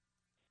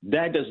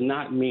 That does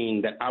not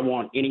mean that I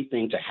want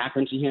anything to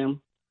happen to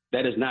him.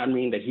 That does not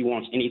mean that he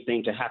wants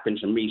anything to happen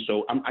to me.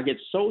 So I get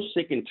so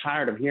sick and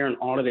tired of hearing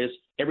all of this.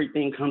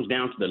 Everything comes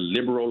down to the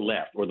liberal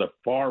left or the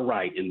far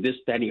right and this,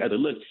 that, and the other.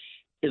 Look,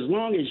 as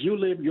long as you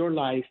live your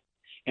life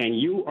and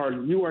you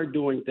are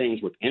doing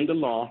things within the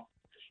law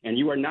and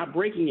you are not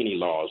breaking any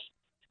laws,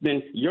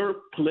 then your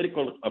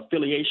political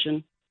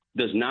affiliation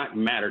does not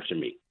matter to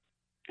me.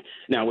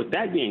 Now, with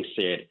that being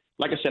said,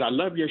 like I said, I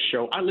love your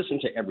show. I listen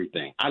to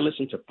everything. I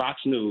listen to Fox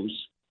News,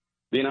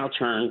 then I'll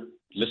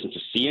listen to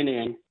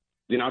CNN,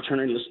 then I'll turn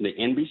and listen to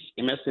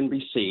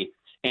MSNBC,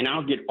 and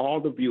I'll get all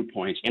the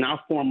viewpoints, and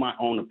I'll form my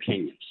own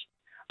opinions.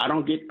 I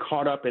don't get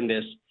caught up in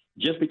this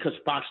just because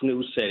Fox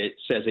News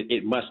says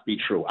it must be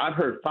true. I've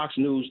heard Fox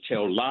News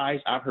tell lies.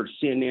 I've heard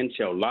CNN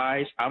tell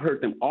lies. I've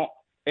heard them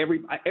all,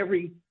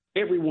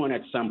 everyone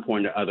at some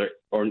point or other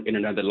or in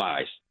another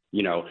lies.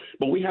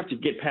 But we have to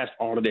get past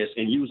all of this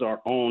and use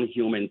our own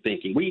human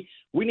thinking. We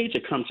need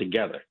to come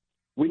together.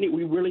 We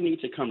really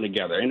need to come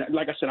together. And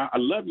like I said, I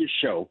love your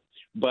show,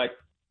 but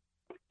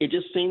it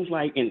just seems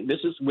like, and this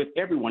is with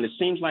everyone, it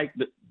seems like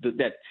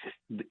that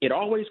it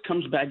always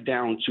comes back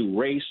down to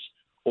race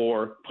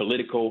or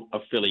political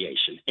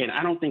affiliation. And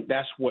I don't think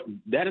that's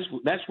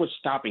what's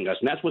stopping us.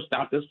 And that's what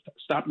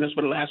stopping us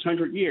for the last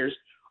 100 years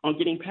on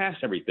getting past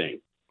everything.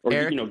 Or,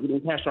 Eric,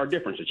 getting past our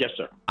differences. Yes,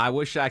 sir. I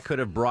wish I could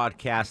have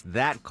broadcast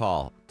that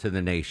call to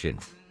the nation.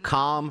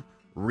 Calm,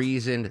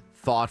 reasoned,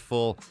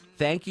 thoughtful.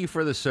 Thank you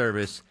for the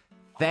service.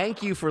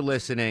 Thank you for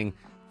listening.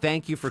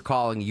 Thank you for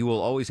calling. You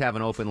will always have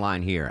an open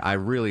line here. I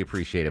really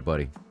appreciate it,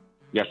 buddy.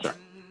 Yes, sir.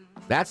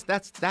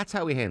 That's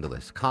how we handle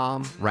this.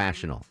 Calm,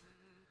 rational.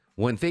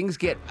 When things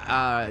get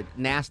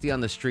nasty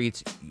on the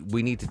streets,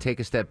 we need to take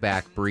a step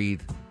back,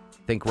 breathe,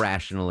 think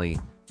rationally,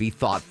 be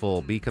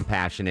thoughtful, be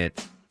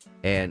compassionate.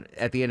 And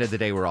at the end of the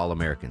day, we're all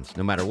Americans.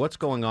 No matter what's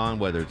going on,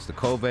 whether it's the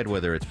COVID,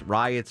 whether it's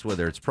riots,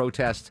 whether it's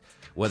protests,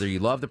 whether you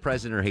love the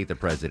president or hate the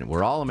president,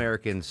 we're all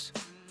Americans.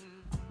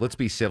 Let's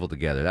be civil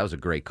together. That was a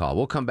great call.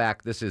 We'll come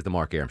back. This is the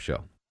Mark Arum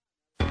Show.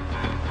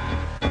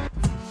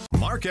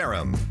 Mark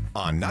Arum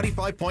on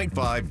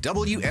 95.5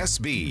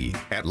 WSB,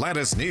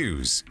 Atlanta's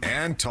News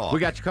and Talk. We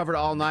got you covered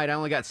all night. I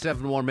only got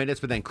 7 more minutes,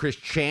 but then Chris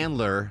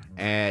Chandler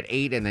at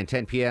 8 and then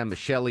 10 p.m.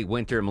 Shelley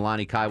Winter and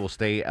Milani Kai will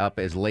stay up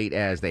as late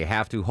as they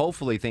have to.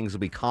 Hopefully things will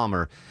be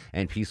calmer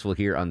and peaceful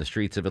here on the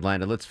streets of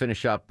Atlanta. Let's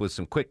finish up with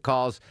some quick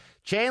calls.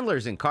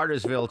 Chandler's in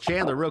Cartersville.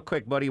 Chandler, real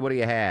quick, buddy, what do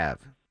you have?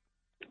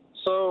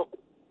 So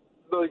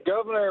the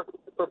governor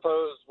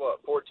proposed,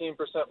 14%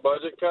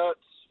 budget cuts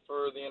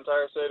for the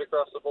entire state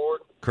across the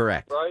board?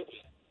 Correct. Right?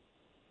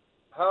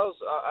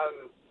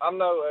 I'm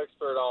no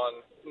expert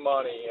on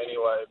money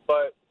anyway,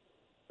 but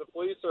the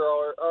police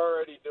are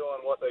already doing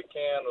what they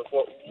can with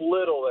what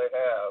little they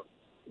have.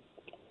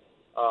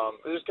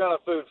 It's just kind of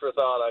food for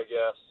thought, I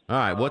guess. All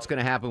right, what's going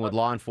to happen with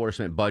law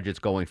enforcement budgets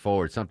going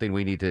forward? Something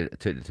we need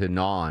to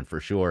gnaw on for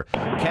sure.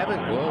 Kevin,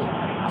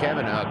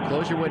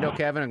 close your window,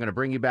 Kevin. I'm going to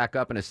bring you back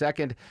up in a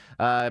second.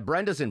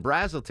 Brenda's in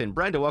Brazelton.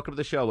 Brenda, welcome to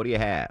the show. What do you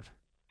have?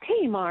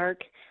 Hey,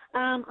 Mark.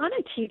 I'm a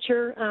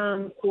teacher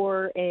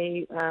for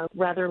a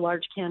rather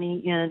large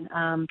county in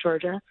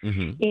Georgia,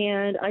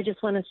 and I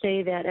just want to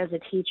say that as a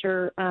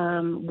teacher,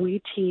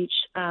 we teach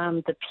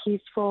the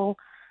peaceful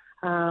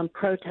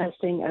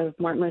protesting of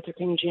Martin Luther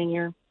King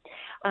Jr.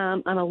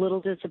 I'm a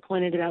little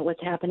disappointed about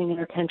what's happening in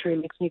our country. It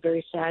makes me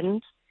very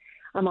saddened.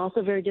 I'm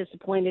also very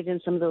disappointed in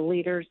some of the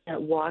leaders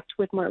that walked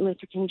with Martin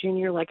Luther King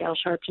Jr., like Al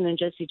Sharpton and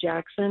Jesse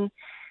Jackson,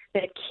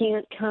 that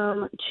can't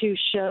come to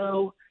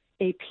show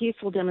a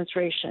peaceful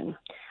demonstration.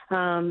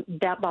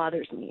 That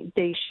bothers me.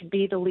 They should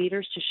be the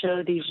leaders to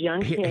show these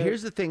young kids.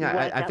 Here's the thing.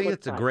 I think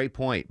it's a great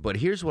point, but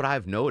here's what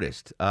I've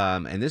noticed,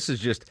 and this is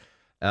just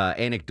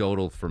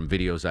anecdotal from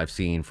videos I've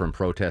seen from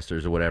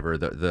protesters or whatever,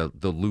 the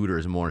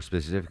looters more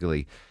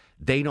specifically.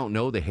 They don't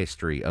know the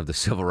history of the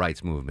civil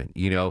rights movement.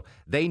 You know,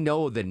 they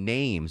know the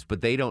names, but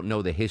they don't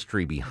know the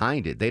history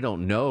behind it. They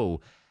don't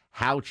know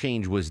how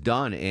change was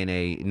done in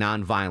a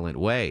nonviolent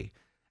way.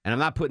 And I'm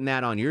not putting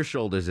that on your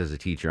shoulders as a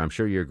teacher. I'm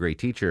sure you're a great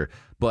teacher.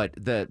 But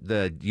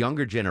the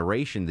younger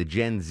generation, the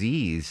Gen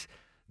Zs,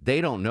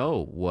 they don't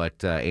know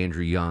what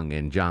Andrew Young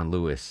and John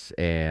Lewis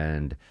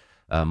and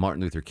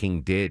Martin Luther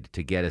King did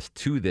to get us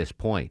to this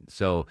point.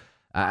 So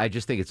I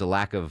just think it's a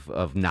lack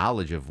of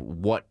knowledge of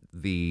what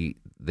the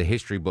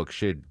history book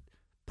should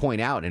point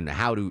out and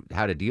how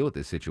to deal with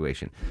this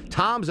situation.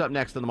 Tom's up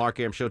next on the Mark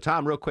Arum Show.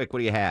 Tom, real quick, what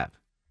do you have?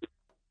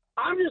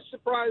 I'm just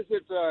surprised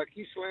that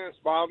Keisha Lance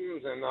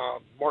Bottoms and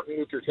Martin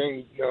Luther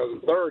King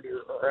III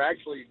are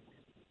actually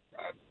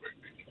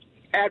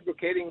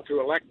advocating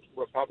to elect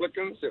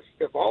Republicans.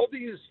 If all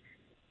these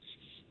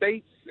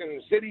states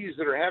and cities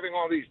that are having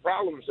all these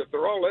problems, if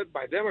they're all led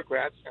by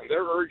Democrats and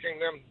they're urging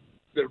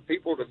their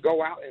people to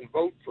go out and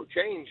vote for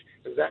change,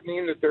 does that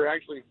mean that they're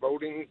actually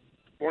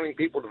wanting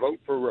people to vote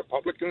for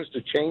Republicans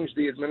to change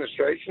the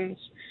administrations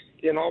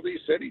in all these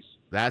cities?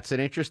 That's an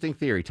interesting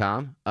theory,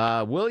 Tom.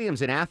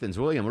 William's in Athens.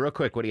 William, real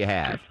quick, what do you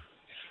have?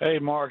 Hey,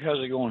 Mark,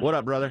 how's it going? What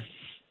up, brother?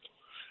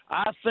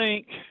 I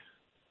think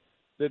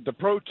that the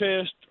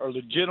protests are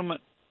legitimate.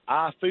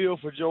 I feel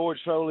for George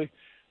Foley,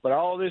 but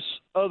all this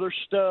other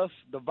stuff,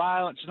 the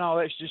violence and all,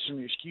 that's just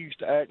an excuse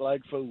to act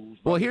like fools.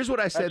 Well, here's what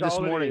I said That's this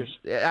all it morning.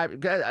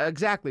 is.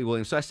 Exactly,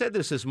 William. So I said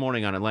this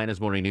morning on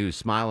Atlanta's Morning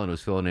News. Smilin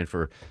was filling in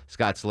for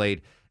Scott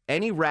Slade.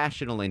 Any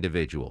rational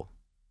individual,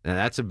 and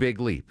that's a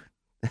big leap,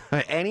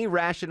 any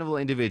rational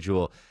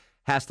individual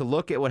has to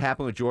look at what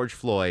happened with George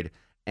Floyd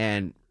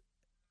and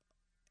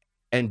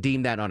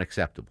deem that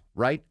unacceptable,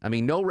 right? I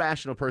mean, no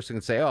rational person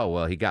can say, oh,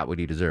 well, he got what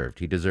he deserved.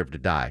 He deserved to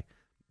die.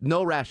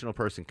 No rational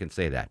person can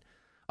say that.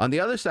 On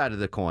the other side of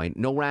the coin,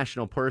 no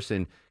rational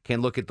person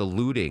can look at the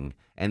looting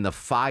and the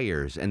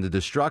fires and the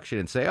destruction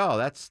and say, oh,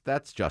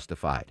 that's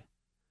justified.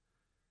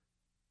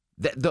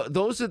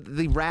 Those are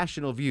the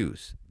rational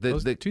views.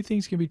 Those two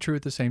things can be true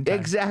at the same time.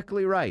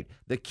 Exactly right.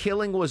 The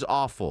killing was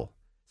awful.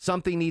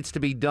 Something needs to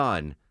be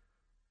done.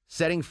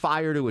 Setting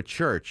fire to a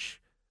church,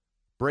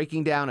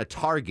 breaking down a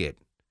Target,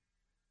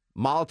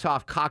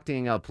 Molotov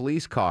cocktailing a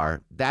police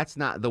car, that's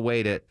not the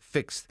way to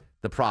fix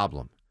the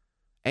problem.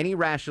 Any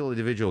rational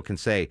individual can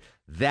say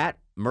that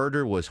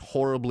murder was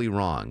horribly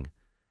wrong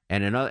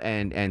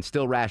and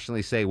still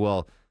rationally say,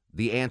 well,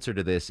 the answer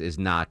to this is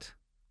not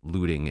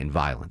looting and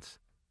violence.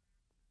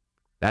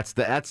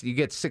 That's you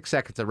get 6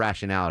 seconds of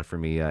rationality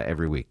from me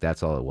every week.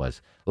 That's all it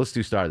was. Let's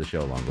do start of the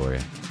show,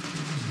 Longoria.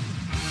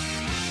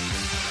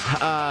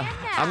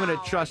 I'm going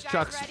to trust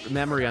Chuck's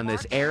memory on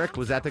this. Eric,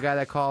 was that the guy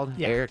that called?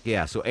 Yeah. Eric?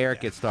 Yeah, so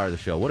Eric gets star of the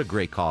show. What a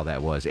great call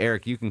that was.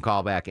 Eric, you can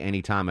call back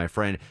anytime, my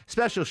friend.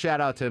 Special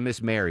shout out to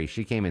Miss Mary.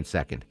 She came in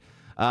second.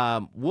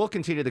 We'll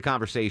continue the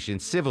conversation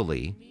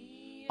civilly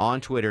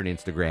on Twitter and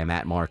Instagram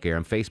at Mark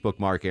Arum, Facebook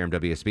Mark Arum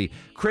WSB.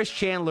 Chris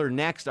Chandler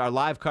next. Our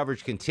live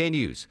coverage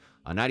continues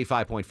on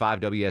 95.5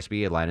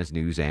 WSB, Atlanta's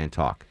News and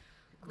Talk.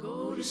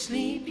 Go to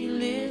sleep, you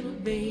little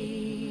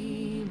baby.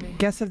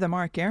 Guests of the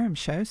Mark Arum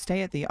Show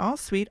stay at the All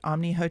Suite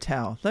Omni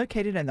Hotel,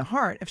 located in the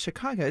heart of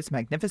Chicago's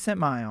Magnificent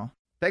Mile.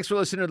 Thanks for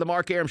listening to the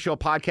Mark Arum Show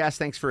podcast.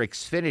 Thanks for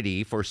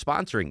Xfinity for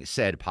sponsoring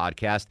said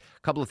podcast. A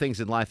couple of things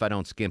in life I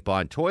don't skimp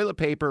on. Toilet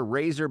paper,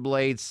 razor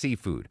blades,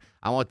 seafood.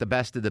 I want the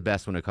best of the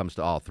best when it comes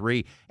to all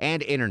three.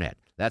 And internet.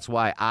 That's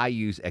why I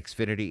use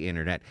Xfinity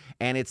Internet.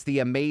 And it's the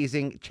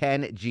amazing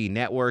 10G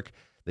network.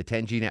 The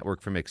 10G network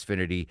from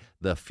Xfinity.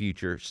 The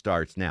future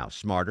starts now.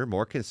 Smarter,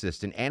 more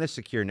consistent, and a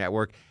secure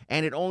network.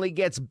 And it only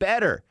gets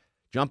better.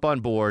 Jump on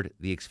board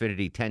the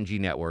Xfinity 10G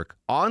network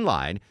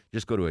online.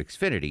 Just go to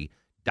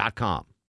Xfinity.com.